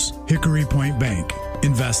it yours. Hickory Point Bank.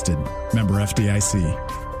 Invested. Member FDIC.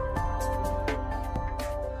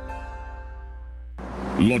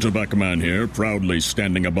 Lauterbach Man here, proudly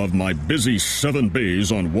standing above my busy 7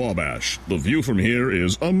 bays on Wabash. The view from here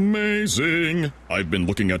is amazing. I've been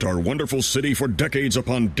looking at our wonderful city for decades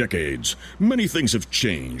upon decades. Many things have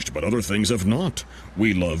changed, but other things have not.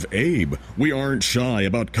 We love Abe. We aren't shy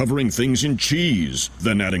about covering things in cheese,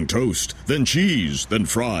 then adding toast, then cheese, then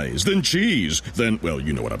fries, then cheese, then, well,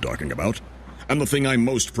 you know what I'm talking about. And the thing I'm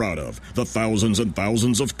most proud of, the thousands and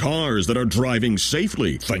thousands of cars that are driving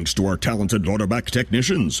safely thanks to our talented Lauterbach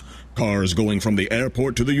technicians. Cars going from the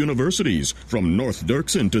airport to the universities, from North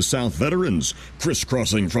Dirksen to South Veterans,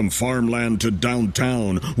 crisscrossing from farmland to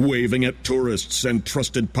downtown, waving at tourists and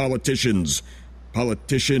trusted politicians.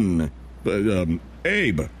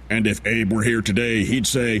 Abe. And if Abe were here today, he'd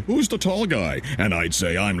say, "Who's the tall guy?" And I'd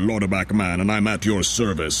say, "I'm Lauterbach Man, and I'm at your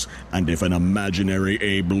service." And if an imaginary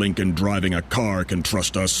Abe Lincoln driving a car can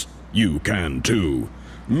trust us, you can too.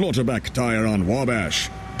 Lauterbach Tire on Wabash.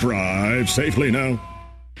 Drive safely now.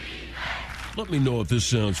 Let me know if this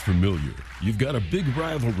sounds familiar. You've got a big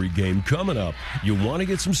rivalry game coming up. You want to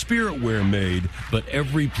get some spirit wear made, but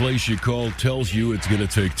every place you call tells you it's going to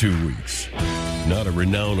take 2 weeks. Not a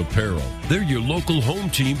Renown Apparel. They're your local home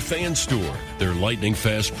team fan store. Their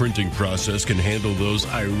lightning-fast printing process can handle those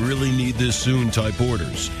 "I really need this soon" type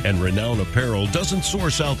orders. And Renown Apparel doesn't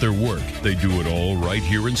source out their work. They do it all right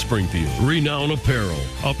here in Springfield. Renown Apparel,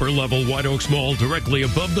 upper level White Oaks Mall, directly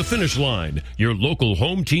above the finish line. Your local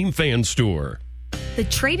home team fan store. The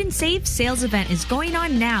Trade and Save sales event is going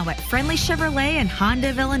on now at Friendly Chevrolet in Honda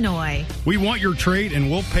of Illinois. We want your trade and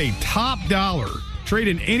we'll pay top dollar. Trade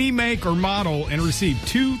in any make or model and receive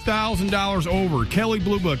 $2,000 over Kelley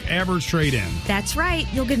Blue Book average trade-in. That's right.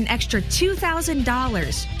 You'll get an extra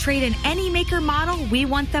 $2,000. Trade in any make or model. We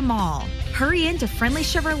want them all. Hurry in to Friendly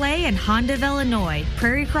Chevrolet in Honda of Illinois,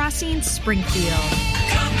 Prairie Crossing, Springfield.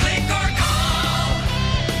 Come click or call.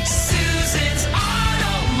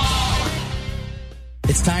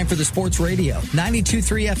 It's time for the Sports Radio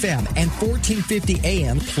 92.3 FM and 1450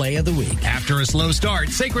 AM Play of the Week. After a slow start,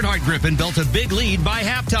 Sacred Heart Griffin built a big lead by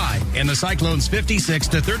halftime in the Cyclones'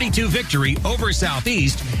 56-32 victory over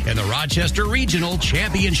Southeast in the Rochester Regional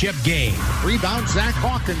Championship game. Rebound, Zach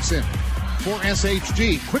Hawkinson for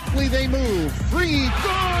SHG. Quickly they move. Three,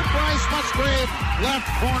 good. Bryce Musgrave, left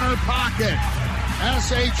corner pocket.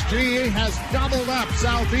 SHG has doubled up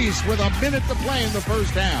Southeast with a minute to play in the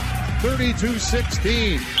first half.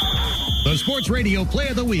 32-16. The Sports Radio Play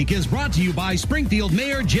of the Week is brought to you by Springfield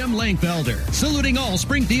Mayor Jim Langfelder, saluting all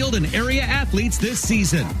Springfield and area athletes this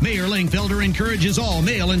season. Mayor Langfelder encourages all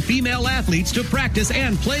male and female athletes to practice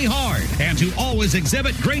and play hard and to always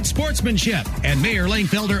exhibit great sportsmanship. And Mayor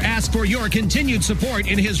Langfelder asks for your continued support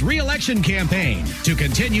in his re-election campaign to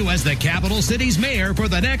continue as the capital city's mayor for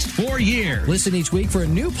the next 4 years. Listen each week for a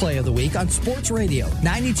new Play of the Week on Sports Radio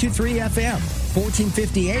 92.3 FM,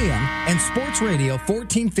 1450 AM, and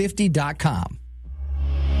sportsradio1450.com.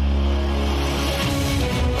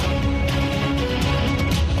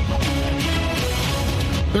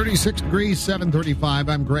 36 degrees, 735.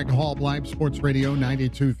 I'm Greg Hall, Live Sports Radio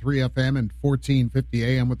 92.3 FM and 1450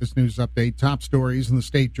 AM with this news update. Top stories in the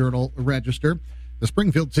State Journal Register. The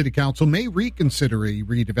Springfield City Council may reconsider a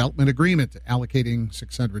redevelopment agreement allocating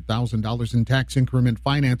 $600,000 in tax increment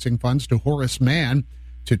financing funds to Horace Mann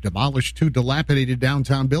to demolish 2 dilapidated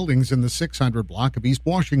downtown buildings in the 600 block of East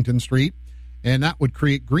Washington Street, and that would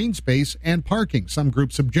create green space and parking. Some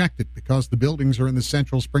groups objected because the buildings are in the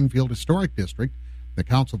Central Springfield Historic District. The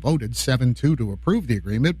council voted 7-2 to approve the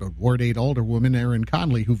agreement, but Ward 8 Alderwoman Erin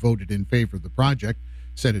Conley, who voted in favor of the project,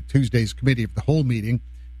 said at Tuesday's Committee of the Whole meeting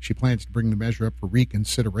she plans to bring the measure up for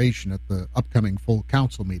reconsideration at the upcoming full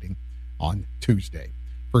council meeting on Tuesday.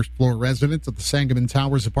 First-floor residents of the Sangamon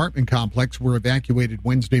Towers apartment complex were evacuated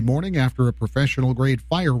Wednesday morning after a professional-grade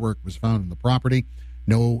firework was found on the property.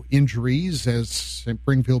 No injuries as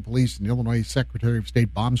Springfield Police and Illinois Secretary of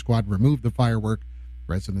State Bomb Squad removed the firework.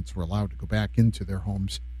 Residents were allowed to go back into their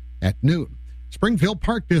homes at noon. Springfield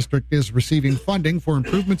Park District is receiving funding for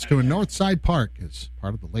improvements to a Northside Park as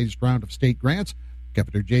part of the latest round of state grants.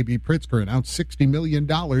 Governor J.B. Pritzker announced $60 million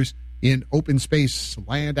in open space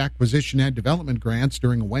land acquisition and development grants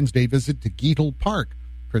during a Wednesday visit to Geetle Park.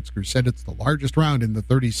 Pritzker said it's the largest round in the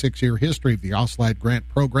 36-year history of the OSLAD grant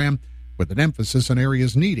program, with an emphasis on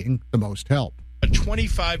areas needing the most help.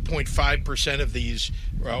 25.5% of these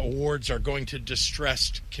awards are going to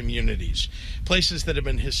distressed communities, places that have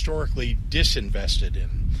been historically disinvested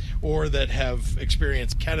in or that have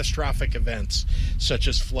experienced catastrophic events such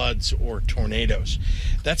as floods or tornadoes.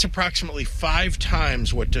 That's approximately 5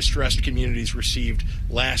 times what distressed communities received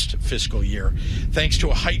last fiscal year, thanks to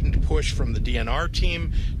a heightened push from the DNR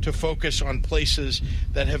team to focus on places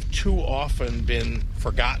that have too often been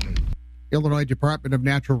forgotten. Illinois Department of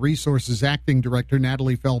Natural Resources Acting Director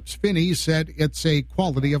Natalie Phelps-Finney said it's a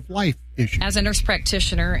quality of life issue. As a nurse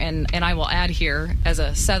practitioner, and I will add here, as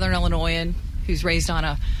a Southern Illinoisan who's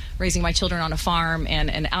raising my children on a farm and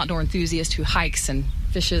an outdoor enthusiast who hikes and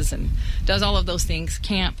fishes and does all of those things,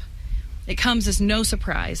 camp, it comes as no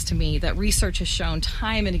surprise to me that research has shown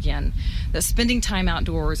time and again that spending time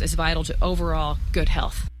outdoors is vital to overall good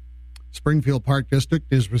health. Springfield Park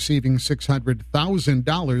District is receiving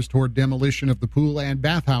 $600,000 toward demolition of the pool and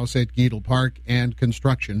bathhouse at Geetle Park and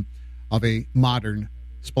construction of a modern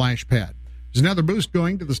splash pad. There's another boost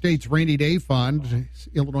going to the state's rainy day fund.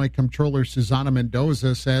 Illinois Comptroller Susana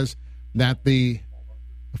Mendoza says that the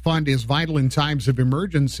fund is vital in times of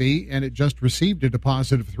emergency, and it just received a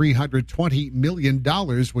deposit of $320 million,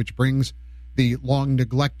 which brings the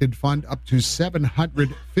long-neglected fund up to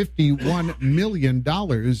 $751 million,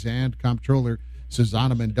 and Comptroller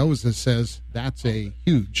Susana Mendoza says that's a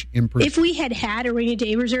huge improvement. If we had a rainy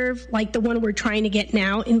day reserve like the one we're trying to get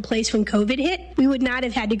now in place when COVID hit, we would not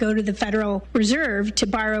have had to go to the Federal Reserve to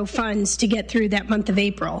borrow funds to get through that month of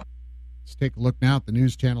April. Let's take a look now at the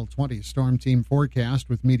News Channel 20 Storm Team forecast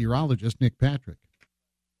with meteorologist Nick Patrick.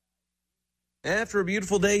 After a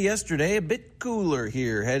beautiful day yesterday, a bit cooler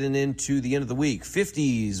here heading into the end of the week.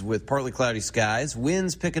 50s with partly cloudy skies.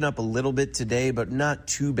 Winds picking up a little bit today, but not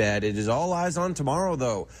too bad. It is all eyes on tomorrow,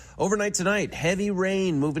 though. Overnight tonight, heavy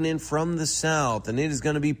rain moving in from the south, and it is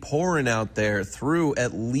going to be pouring out there through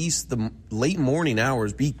at least the late morning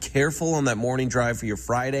hours. Be careful on that morning drive for your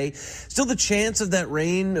Friday. Still the chance of that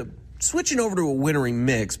rain switching over to a wintering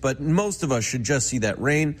mix, but most of us should just see that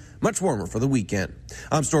rain much warmer for the weekend.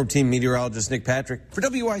 I'm Storm Team meteorologist Nick Patrick for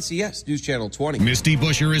WICS News Channel 20. Misty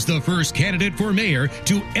Buscher is the first candidate for mayor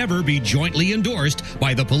to ever be jointly endorsed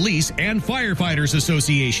by the Police and Firefighters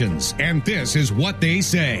Associations. And this is what they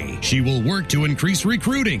say. She will work to increase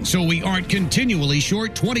recruiting so we aren't continually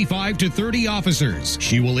short 25 to 30 officers.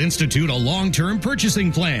 She will institute a long-term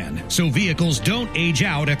purchasing plan so vehicles don't age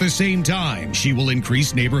out at the same time. She will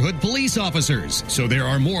increase neighborhood police officers so there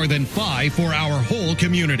are more than 5 for our whole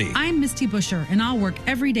community. I'm Misty Buscher, and I'll work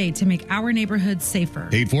every day to make our neighborhoods safer.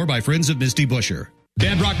 Paid for by Friends of Misty Buscher.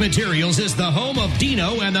 Bedrock Materials is the home of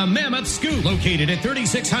Dino and the Mammoth Scoop, located at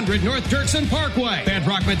 3600 North Dirksen Parkway.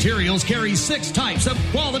 Bedrock Materials carries 6 types of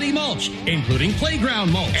quality mulch, including playground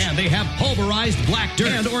mulch, and they have pulverized black dirt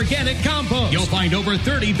and organic compost. You'll find over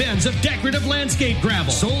 30 bins of decorative landscape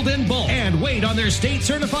gravel, sold in bulk and weighed on their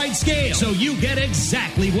state-certified scale, so you get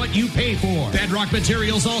exactly what you pay for. Bedrock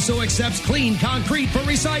Materials also accepts clean concrete for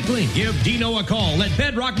recycling. Give Dino a call at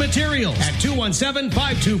Bedrock Materials at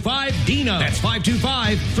 217-525-DINO. That's 525-3466.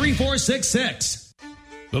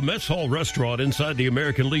 The Mess Hall Restaurant inside the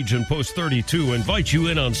American Legion Post 32 invites you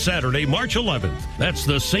in on Saturday, March 11th. That's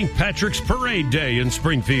the St. Patrick's Parade Day in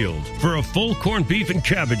Springfield for a full corned beef and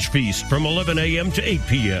cabbage feast from 11 a.m. to 8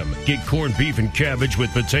 p.m. Get corned beef and cabbage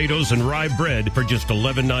with potatoes and rye bread for just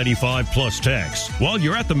 $11.95 plus tax. While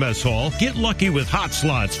you're at the Mess Hall, get lucky with hot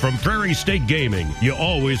slots from Prairie State Gaming. You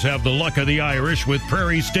always have the luck of the Irish with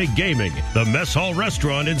Prairie State Gaming. The Mess Hall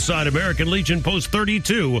Restaurant inside American Legion Post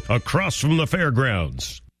 32 across from the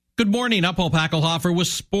fairgrounds. Good morning, I'm Paul Packelhofer with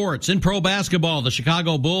sports. In pro basketball, the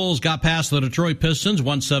Chicago Bulls got past the Detroit Pistons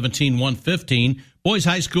 117-115. Boys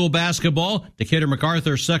high school basketball, Decatur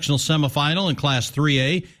MacArthur sectional semifinal in Class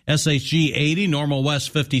 3A, SHG 80, Normal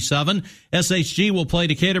West 57. SHG will play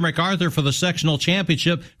Decatur MacArthur for the sectional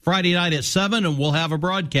championship Friday night at 7, and we'll have a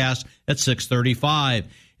broadcast at 6:35.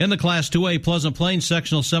 In the Class 2A Pleasant Plains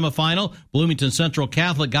sectional semifinal, Bloomington Central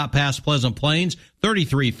Catholic got past Pleasant Plains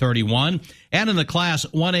 33-31. And in the Class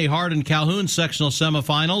 1A Hardin Calhoun sectional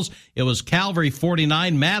semifinals, it was Calvary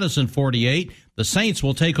 49, Madison 48. The Saints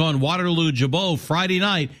will take on Waterloo Jabot Friday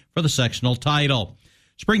night for the sectional title.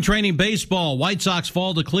 Spring training baseball, White Sox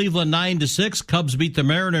fall to Cleveland 9-6. Cubs beat the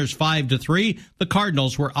Mariners 5-3. The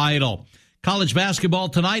Cardinals were idle. College basketball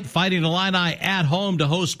tonight, Fighting Illini at home to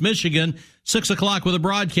host Michigan. 6 o'clock with a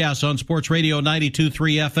broadcast on Sports Radio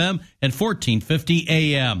 92.3 FM and 1450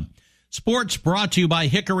 AM. Sports brought to you by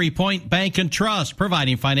Hickory Point Bank and Trust,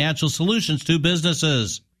 providing financial solutions to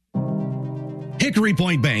businesses. Hickory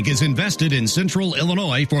Point Bank is invested in Central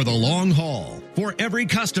Illinois for the long haul, for every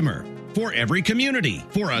customer, for every community,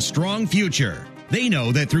 for a strong future. They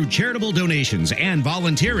know that through charitable donations and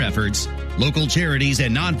volunteer efforts, local charities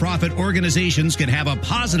and nonprofit organizations can have a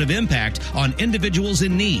positive impact on individuals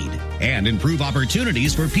in need and improve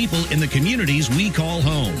opportunities for people in the communities we call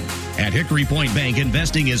home. At Hickory Point Bank,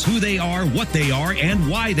 investing is who they are, what they are, and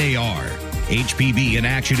why they are. HPB in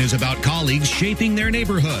Action is about colleagues shaping their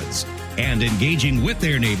neighborhoods and engaging with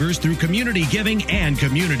their neighbors through community giving and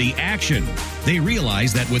community action. They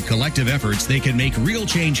realize that with collective efforts, they can make real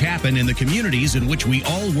change happen in the communities in which we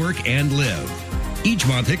all work and live. Each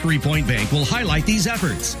month, Hickory Point Bank will highlight these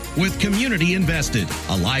efforts with Community Invested,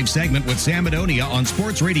 a live segment with Sam Madonia on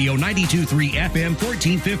Sports Radio 92.3 FM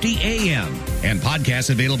 1450 AM, and podcasts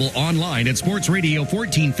available online at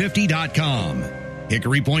sportsradio1450.com.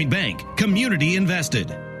 Hickory Point Bank, Community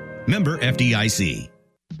Invested. Member FDIC.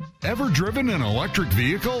 Ever driven an electric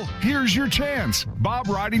vehicle? Here's your chance. Bob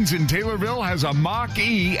Ridings in Taylorville has a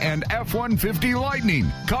Mach-E and F-150 Lightning.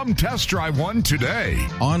 Come test drive one today.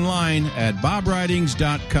 Online at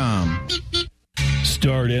bobridings.com.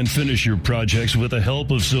 Start and finish your projects with the help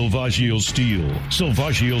of Silvaggio Steel.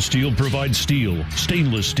 Silvaggio Steel provides steel,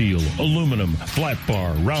 stainless steel, aluminum, flat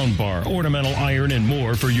bar, round bar, ornamental iron, and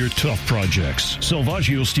more for your tough projects.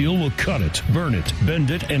 Silvaggio Steel will cut it, burn it, bend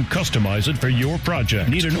it, and customize it for your project.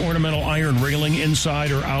 Need an ornamental iron railing inside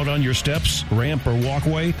or out on your steps, ramp, or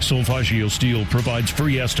walkway? Silvaggio Steel provides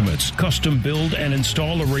free estimates, custom build, and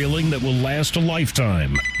install a railing that will last a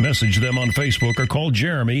lifetime. Message them on Facebook or call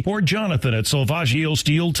Jeremy or Jonathan at Silvaggio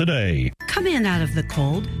Steel today. Come in out of the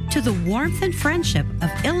cold to the warmth and friendship of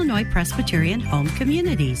Illinois Presbyterian Home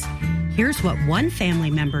Communities. Here's what one family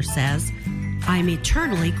member says: I'm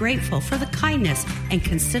eternally grateful for the kindness and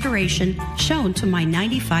consideration shown to my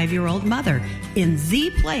 95-year-old mother in the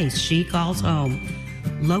place she calls home.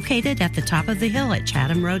 Located at the top of the hill at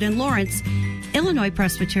Chatham Road in Lawrence, Illinois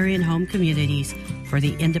Presbyterian Home Communities, for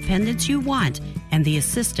the independence you want and the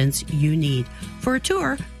assistance you need. For a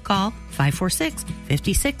tour, call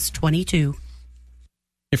 546-5622.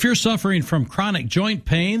 If you're suffering from chronic joint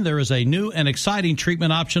pain, there is a new and exciting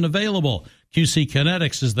treatment option available. QC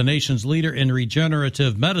Kinetics is the nation's leader in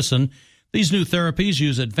regenerative medicine. These new therapies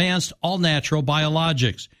use advanced, all-natural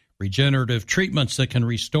biologics, regenerative treatments that can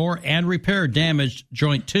restore and repair damaged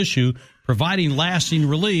joint tissue, providing lasting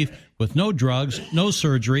relief with no drugs, no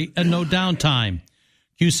surgery, and no downtime.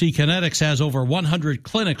 QC Kinetics has over 100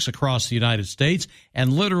 clinics across the United States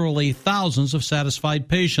and literally thousands of satisfied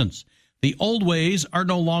patients. The old ways are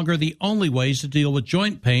no longer the only ways to deal with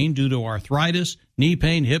joint pain due to arthritis, knee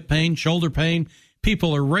pain, hip pain, shoulder pain.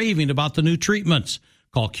 People are raving about the new treatments.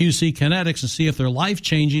 Call QC Kinetics and see if their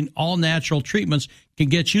life-changing, all-natural treatments can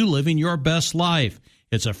get you living your best life.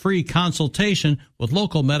 It's a free consultation with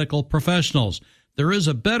local medical professionals. There is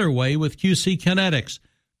a better way with QC Kinetics.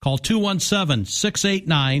 Call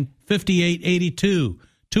 217-689-5882.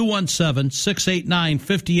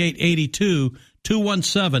 217-689-5882.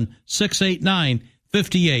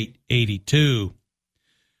 217-689-5882.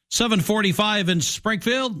 7:45 in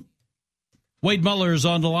Springfield. Wade Muller's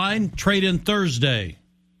on the line. Trade-in Thursday.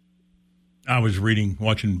 I was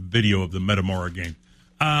watching video of the Metamora game.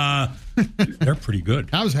 They're pretty good.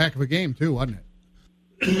 That was a heck of a game, too, wasn't it?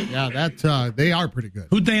 Yeah, they are pretty good.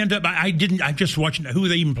 Who'd they end up? I just watching. Who are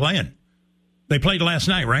they even playing? They played last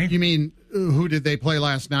night, right? You mean, who did they play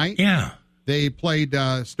last night? Yeah. They played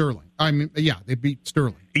Sterling. They beat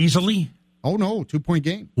Sterling. Easily? Oh, no, 2-point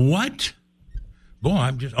game. What? Boy,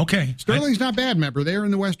 I'm just, okay. Sterling's not bad, remember. They're in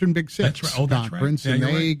the Western Big Six Conference, right. Yeah,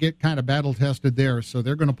 and they get kind of battle-tested there. So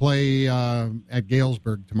they're going to play at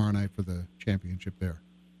Galesburg tomorrow night for the championship there.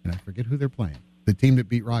 And I forget who they're playing. The team that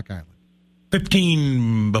beat Rock Island.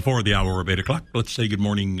 15 before the hour of 8 o'clock. Let's say good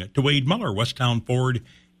morning to Wade Muller, Westtown Ford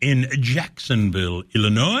in Jacksonville,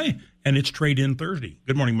 Illinois. And it's Trade-In Thursday.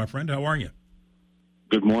 Good morning, my friend. How are you?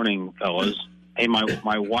 Good morning, fellas. Hey,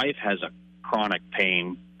 my wife has a chronic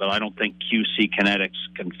pain, but I don't think QC Kinetics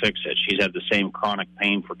can fix it. She's had the same chronic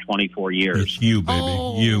pain for 24 years. It's you, baby.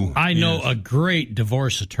 Oh. You. I know a great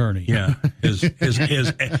divorce attorney. Yeah. His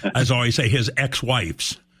as I always say, his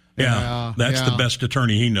ex-wife's. Yeah. That's the best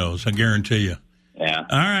attorney he knows, I guarantee you. Yeah.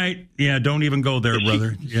 All right. Yeah, don't even go there,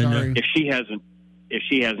 brother. Sorry. If she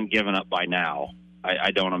hasn't given up by now,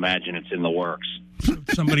 I don't imagine it's in the works.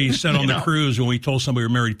 Somebody said on the cruise when we told somebody we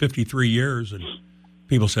were married 53 years, and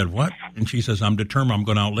people said, what? And she says, I'm determined I'm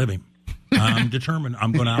going to outlive him. I'm determined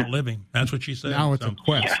I'm going to outlive him. That's what she said. Now it's a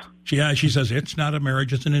quest. Yeah. She says, it's not a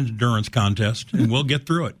marriage, it's an endurance contest, and we'll get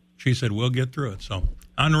through it. She said, we'll get through it. So,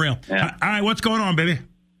 unreal. Yeah. All right, what's going on, baby?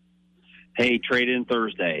 Hey, Trade-In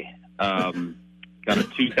Thursday. Got a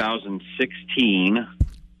 2016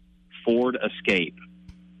 Ford Escape.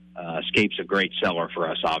 Escape's a great seller for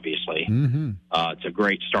us, obviously. Mm-hmm. It's a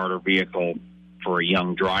great starter vehicle for a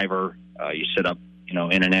young driver. You sit up, in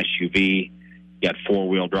an SUV. You got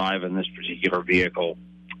four-wheel drive in this particular vehicle.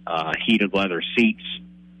 Heated leather seats.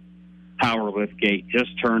 Power lift gate.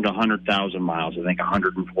 Just turned 100,000 miles. I think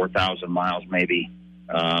 104,000 miles maybe.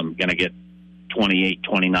 Going to get 28,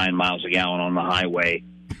 29 miles a gallon on the highway.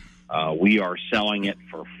 We are selling it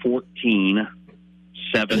for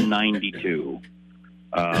 $14,792.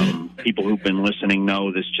 People who've been listening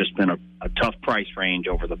know this just been a tough price range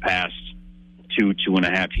over the past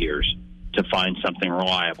 2.5 years to find something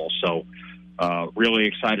reliable. So really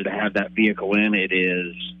excited to have that vehicle in. It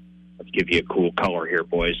is, let's give you a cool color here,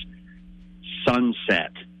 boys.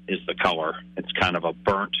 Sunset is the color. It's kind of a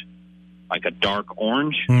burnt, like a dark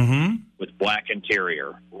orange with black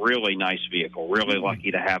interior. Really nice vehicle. Really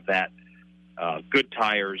lucky to have that. Good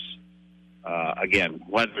tires. Again,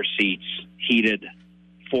 leather seats, heated,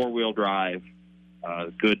 four-wheel drive,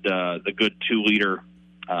 the good 2-liter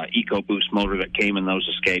EcoBoost motor that came in those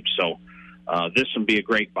Escapes. So this would be a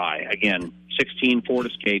great buy. Again, 16 Ford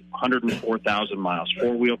Escape, 104,000 miles,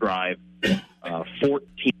 four-wheel drive,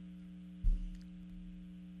 14.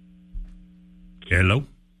 Hello?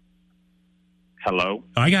 Hello?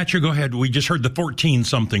 I got you. Go ahead. We just heard the 14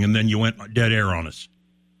 something, and then you went dead air on us.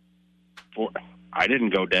 I didn't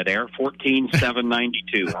go dead air.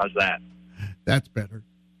 14,792. How's that? That's better.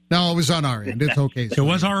 No, it was on our end. It's okay. It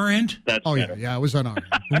was our end? That's better. Yeah, it was on our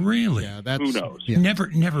end. Really? Yeah, that's, who knows? Yeah.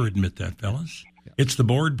 Never admit that, fellas. Yeah. It's the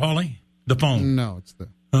board, Paulie? The phone? No, it's the...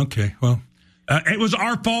 Okay, well, it was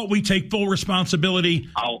our fault. We take full responsibility.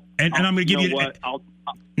 And I'm going to give you... What? I'll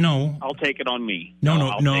take it on me.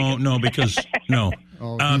 No, because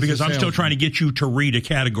because I'm still trying to get you to read a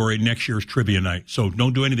category at next year's trivia night. So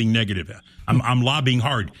don't do anything negative. I'm lobbying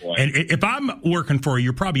hard. And if I'm working for you,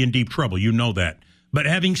 you're probably in deep trouble. You know that. But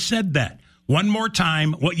having said that, one more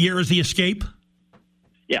time, what year is the Escape?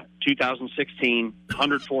 Yeah, 2016,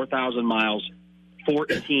 104,000 miles,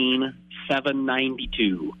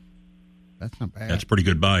 $792. That's not bad. That's pretty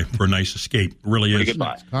good buy for a nice Escape. Really Pretty is. good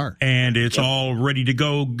buy. Nice car. And it's all ready to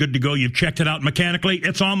go, good to go. You've checked it out mechanically.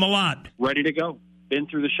 It's on the lot. Ready to go. Been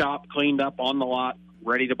through the shop, cleaned up, on the lot,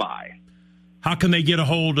 ready to buy. How can they get a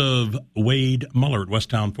hold of Wade Muller at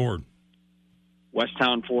Westtown Ford?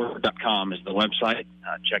 WesttownFord.com is the website.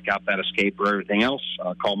 Check out that Escape or everything else.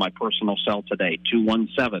 Call my personal cell today,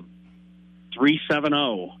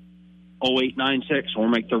 217-370-0896, or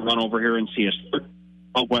make the run over here and see us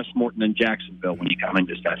at West Morton and Jacksonville when you come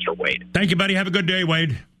into Stetzer, Wade. Thank you, buddy. Have a good day,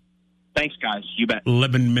 Wade. Thanks, guys. You bet.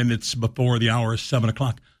 11 minutes before the hour is 7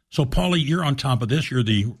 o'clock. So, Paulie, you're on top of this. You're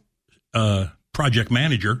the project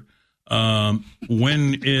manager.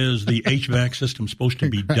 When is the HVAC system supposed to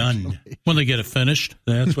be done? When they get it finished.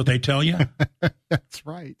 That's what they tell you? That's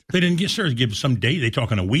right. They didn't give some date. They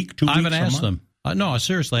talking a week, 2 weeks? I haven't asked them. No,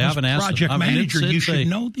 seriously, I haven't asked them. Project manager, you should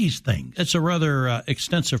know these things. It's a rather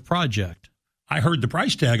extensive project. I heard the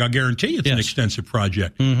price tag. I'll guarantee it's an extensive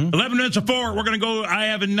project. 11 minutes of 4. We're going to go. I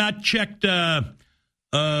have not checked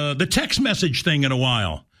the text message thing in a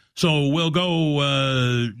while. So we'll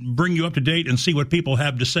go bring you up to date and see what people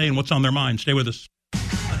have to say and what's on their mind. Stay with us.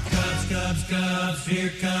 Cubs,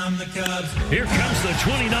 here come the Cubs. Here comes the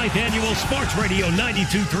 29th annual Sports Radio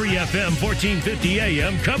 92.3 FM, 1450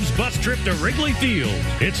 AM Cubs bus trip to Wrigley Field.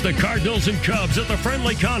 It's the Cardinals and Cubs at the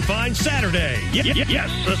Friendly Confines Saturday. Yes,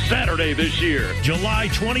 a Saturday this year. July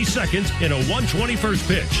 22nd in a 121st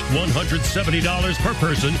pitch. $170 per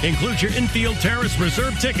person. Includes your infield terrace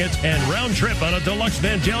reserve tickets and round trip on a deluxe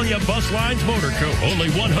Vandalia Bus Lines motor coach. Only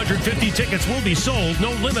 150 tickets will be sold.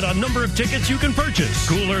 No limit on number of tickets you can purchase.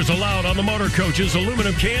 Coolers allowed on the motor coaches,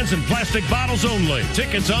 aluminum cans and plastic bottles only.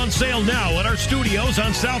 Tickets on sale now at our studios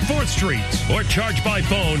on South 4th Street or charge by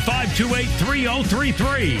phone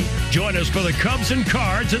 528-3033. Join us for the Cubs and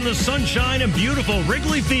Cards in the sunshine and beautiful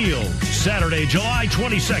Wrigley Field. Saturday, July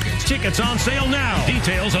 22nd. Tickets on sale now.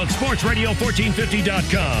 Details on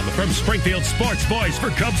sportsradio1450.com. From Springfield Sports Voice for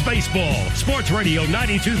Cubs baseball. Sports Radio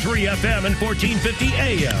 92.3 FM and 1450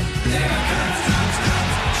 AM.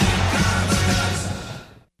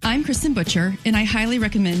 I'm Kristen Butcher, and I highly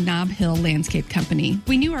recommend Nob Hill Landscape Company.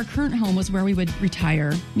 We knew our current home was where we would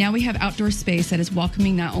retire. Now we have outdoor space that is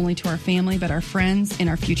welcoming not only to our family, but our friends and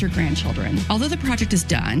our future grandchildren. Although the project is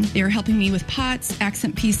done, they are helping me with pots,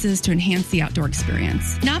 accent pieces to enhance the outdoor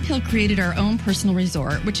experience. Nob Hill created our own personal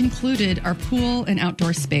resort, which included our pool and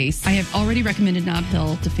outdoor space. I have already recommended Nob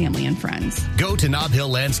Hill to family and friends. Go to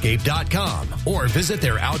NobHillLandscape.com or visit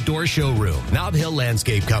their outdoor showroom. Nob Hill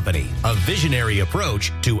Landscape Company, a visionary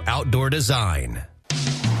approach to outdoor design.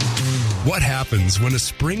 What happens when a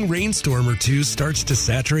spring rainstorm or two starts to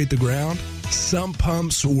saturate the ground? Some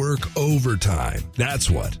pumps work overtime. That's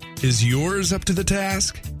what. Is yours up to the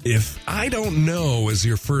task? If I don't know is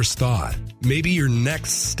your first thought, maybe your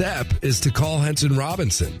next step is to call Henson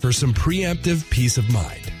Robinson for some preemptive peace of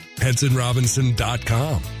mind.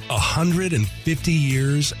 HensonRobinson.com. 150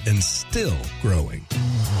 years and still growing.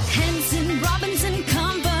 Henson Robinson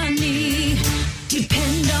Company.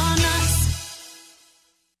 Depend on us.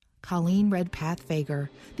 Colleen Redpath Fager,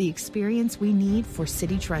 the experience we need for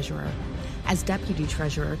City Treasurer. As Deputy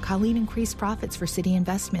Treasurer, Colleen increased profits for city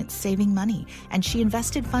investments, saving money, and she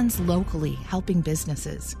invested funds locally, helping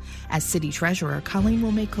businesses. As City Treasurer, Colleen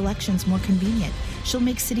will make collections more convenient. She'll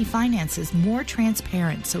make city finances more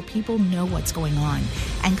transparent so people know what's going on.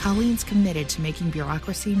 And Colleen's committed to making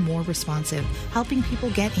bureaucracy more responsive, helping people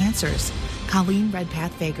get answers. Colleen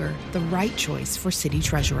Redpath Fager, the right choice for City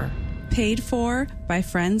Treasurer. Paid for by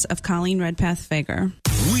friends of Colleen Redpath Fager.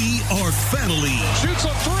 We are family. Shoots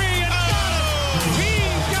a three and he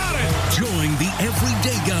got it. Join the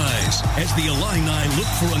everyday guys as the Illini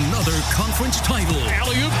look for another conference title.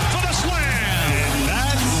 Alley-oop for the slam. And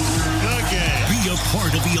that's the game. Be a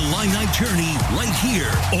part of the Illini journey right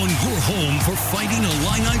here on your home for Fighting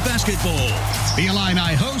Illini basketball. The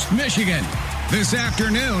Illini host Michigan this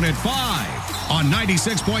afternoon at 5 on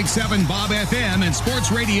 96.7 Bob FM and Sports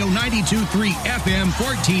Radio 92.3 FM,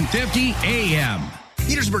 1450 AM.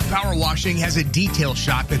 Petersburg Power Washing has a detail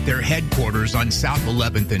shop at their headquarters on South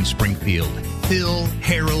 11th in Springfield. Phil,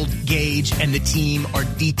 Harold, Gage, and the team are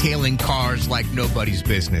detailing cars like nobody's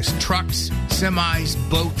business. Trucks, semis,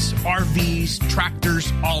 boats, RVs,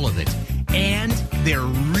 tractors, all of it. And they're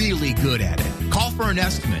really good at it. Call for an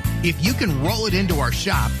estimate. If you can roll it into our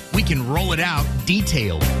shop, we can roll it out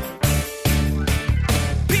detailed.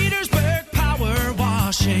 Petersburg Power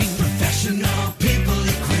Washing. Professional people,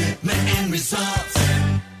 equipment, and results.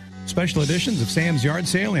 special editions of Sam's Yard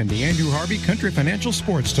Sale and the Andrew Harvey Country Financial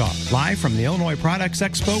Sports Talk, live from the Illinois Products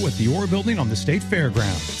Expo at the Orr Building on the State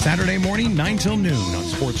Fairgrounds. Saturday morning, 9 till noon on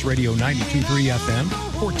Sports Radio 92.3 FM,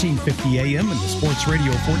 1450 AM, and the Sports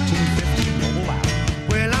Radio 1450 mobile app.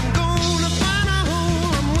 Well, I'm gonna find a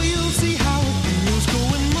home. We'll see how it feels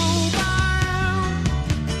going mobile.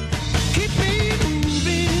 Keep me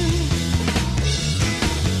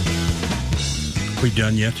moving. We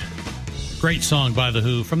done yet? Great song by The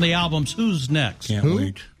Who from the albums Who's Next? Can't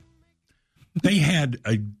wait. They had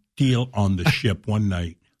a deal on the ship one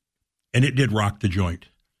night, and it did rock the joint.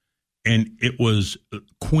 And it was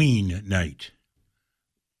Queen night.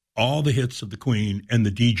 All the hits of the Queen, and the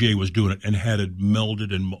DJ was doing it and had it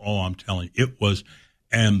melded. And I'm telling you, it was,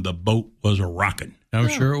 and the boat was a rocking. I'm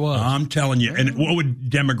sure it was. I'm telling you. And what would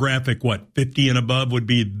demographic, 50 and above would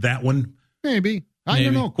be that one? Maybe. I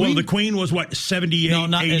don't know. Queen? Well, the Queen was 78, no,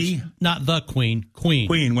 not, 80? Not the Queen.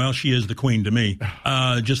 Queen. Well, she is the Queen to me,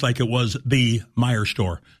 just like it was the Meijer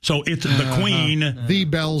store. So it's the Queen. The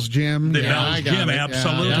Bell's Gym. The Bell's Gym,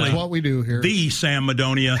 absolutely. Yeah, that's what we do here. The Sam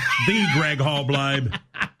Madonia. The Greg Hallbleib.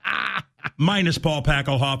 Minus Paul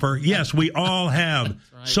Packelhofer. Yes, we all have. Right.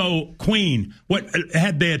 So, Queen, what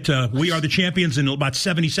had that? We Are the Champions in about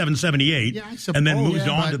 77, 78, and then moved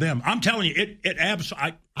on to them. I'm telling you, it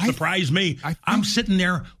surprised me. I'm sitting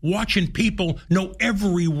there watching people know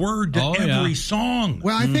every word to every song.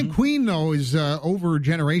 Well, I think Queen, though, is over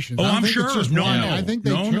generations. Oh, I'm sure. I think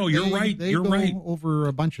you're right. You're right. Over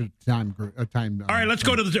a bunch of time. All right, let's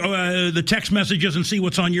go to the text messages and see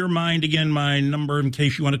what's on your mind. Again, my number, in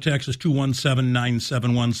case you want to text, is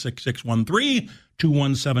 217-971-6613.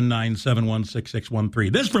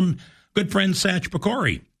 217-971-6613. This from good friend Satch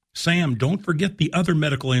Picori. Sam, don't forget the other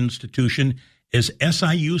medical institution is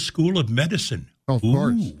SIU School of Medicine. Oh, of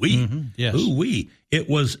course. Yes. Ooh-wee. It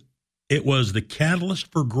was the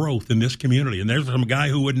catalyst for growth in this community. And there's some guy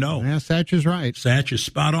who would know. Yeah, Satch is right. Satch is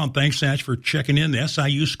spot on. Thanks, Satch, for checking in. The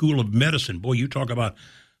SIU School of Medicine. Boy, you talk about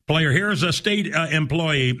player. Here's a state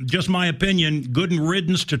employee. Just my opinion. Good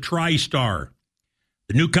riddance to TriStar.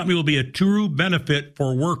 The new company will be a true benefit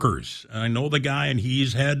for workers. I know the guy, and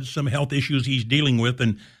he's had some health issues he's dealing with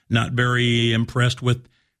and not very impressed with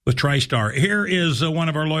TriStar. Here is one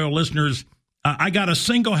of our loyal listeners. I got a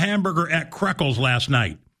single hamburger at Krekel's last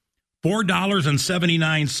night,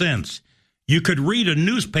 $4.79. You could read a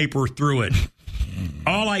newspaper through it.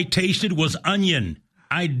 All I tasted was onion.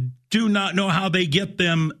 I do not know how they get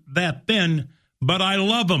them that thin, but I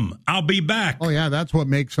love them. I'll be back. Oh, yeah, that's what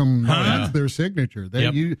makes them, that's their signature.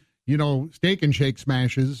 You know, Steak and Shake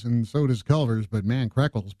smashes, and so does Culver's, but, man,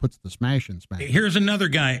 Krekel's puts the smash in smash. Here's another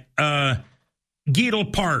guy.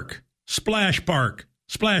 Geedle Park, Splash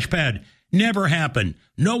Pad. Never happened.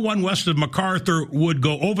 No one west of MacArthur would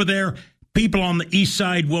go over there. People on the east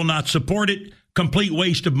side will not support it. Complete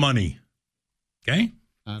waste of money. Okay?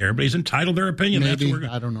 Everybody's entitled to their opinion. Maybe,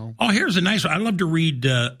 I don't know. Oh, here's a nice one. I love to read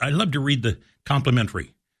the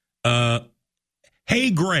complimentary. Hey,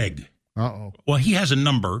 Greg. Uh-oh. Well, he has a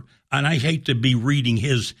number, and I hate to be reading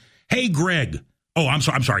his. Hey, Greg. Oh, I'm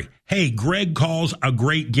sorry. Hey, Greg calls a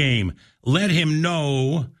great game. Let him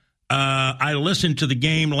know I listened to the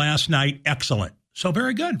game last night. Excellent. So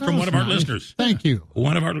very good from one of our listeners. Thank you.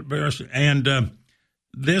 One of our and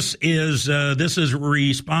this is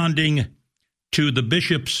responding to the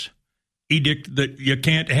bishop's edict that you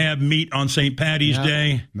can't have meat on St. Patty's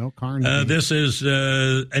Day. No carne. This is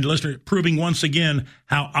and listener proving once again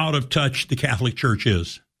how out of touch the Catholic Church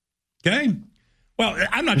is. Okay. Well,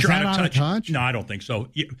 I'm not sure out of touch. No, I don't think so.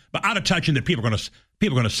 Yeah, but out of touch, in that people are going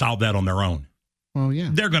to solve that on their own. Well,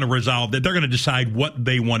 yeah, they're going to resolve that. They're going to decide what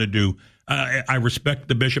they want to do. I respect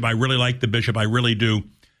the bishop. I really like the bishop. I really do,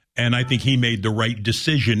 and I think he made the right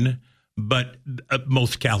decision. But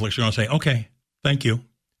most Catholics are going to say, "Okay, thank you,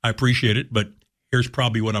 I appreciate it, but here's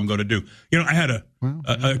probably what I'm going to do." You know, I had a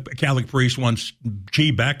Catholic priest once,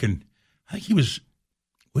 G. Beck, and I think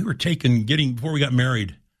we were before we got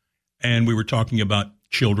married. And we were talking about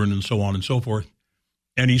children and so on and so forth.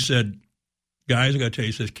 And he said, guys, I got to tell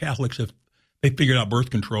you, he says, Catholics, they figured out birth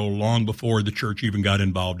control long before the church even got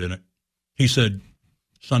involved in it. He said,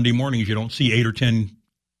 Sunday mornings, you don't see 8 or 10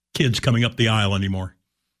 kids coming up the aisle anymore.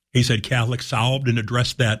 He said, Catholics solved and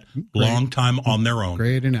addressed that long time on their own.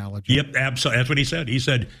 Great analogy. Yep, absolutely. That's what he said. He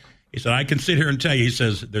said, I can sit here and tell you, he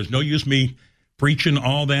says, there's no use me preaching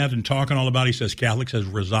all that and talking all about it. He says, Catholics has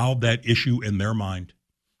resolved that issue in their mind.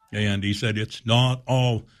 And he said it's not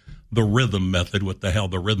all the rhythm method. What the hell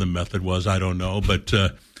the rhythm method was, I don't know. But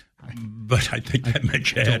But I think that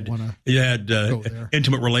meant you had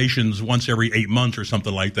intimate relations once every 8 months or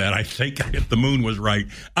something like that. I think if the moon was right.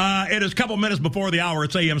 It is a couple minutes before the hour.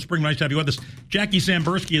 It's AM Spring. Nice to have you with us. Jackie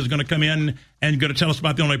Sambursky is going to come in and going to tell us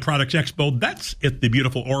about the Illinois Products Expo. That's at the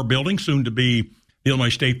beautiful Orr Building, soon to be the Illinois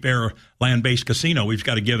State Fair land-based casino. We've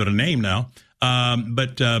got to give it a name now.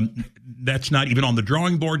 But that's not even on the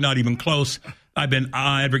drawing board, not even close. I've been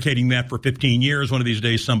advocating that for 15 years. One of these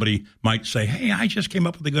days, somebody might say, hey, I just came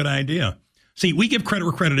up with a good idea. See, we give credit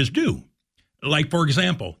where credit is due. Like, for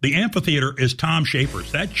example, the amphitheater is Tom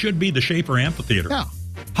Schaefer's. That should be the Schaefer Amphitheater. Yeah.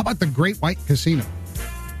 How about the Great White Casino?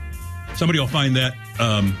 Somebody will find that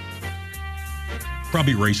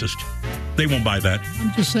probably racist. They won't buy that.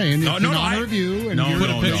 I'm just saying. No, review and put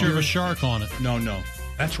a picture of a shark on it. No.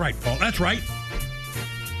 That's right, Paul. That's right.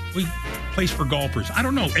 We place for golfers. I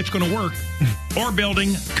don't know. It's going to work. Orr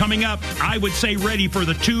Building coming up. I would say ready for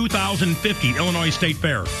the 2050 Illinois State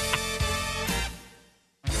Fair.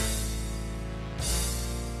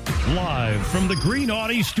 Live from the Green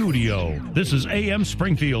Audi studio, this is AM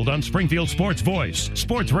Springfield on Springfield Sports Voice.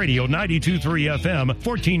 Sports Radio 92.3 FM,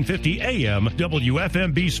 1450 AM,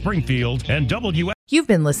 WFMB Springfield, and WF. You've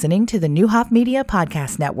been listening to the Newhoff Media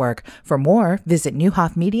Podcast Network. For more, visit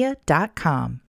newhoffmedia.com.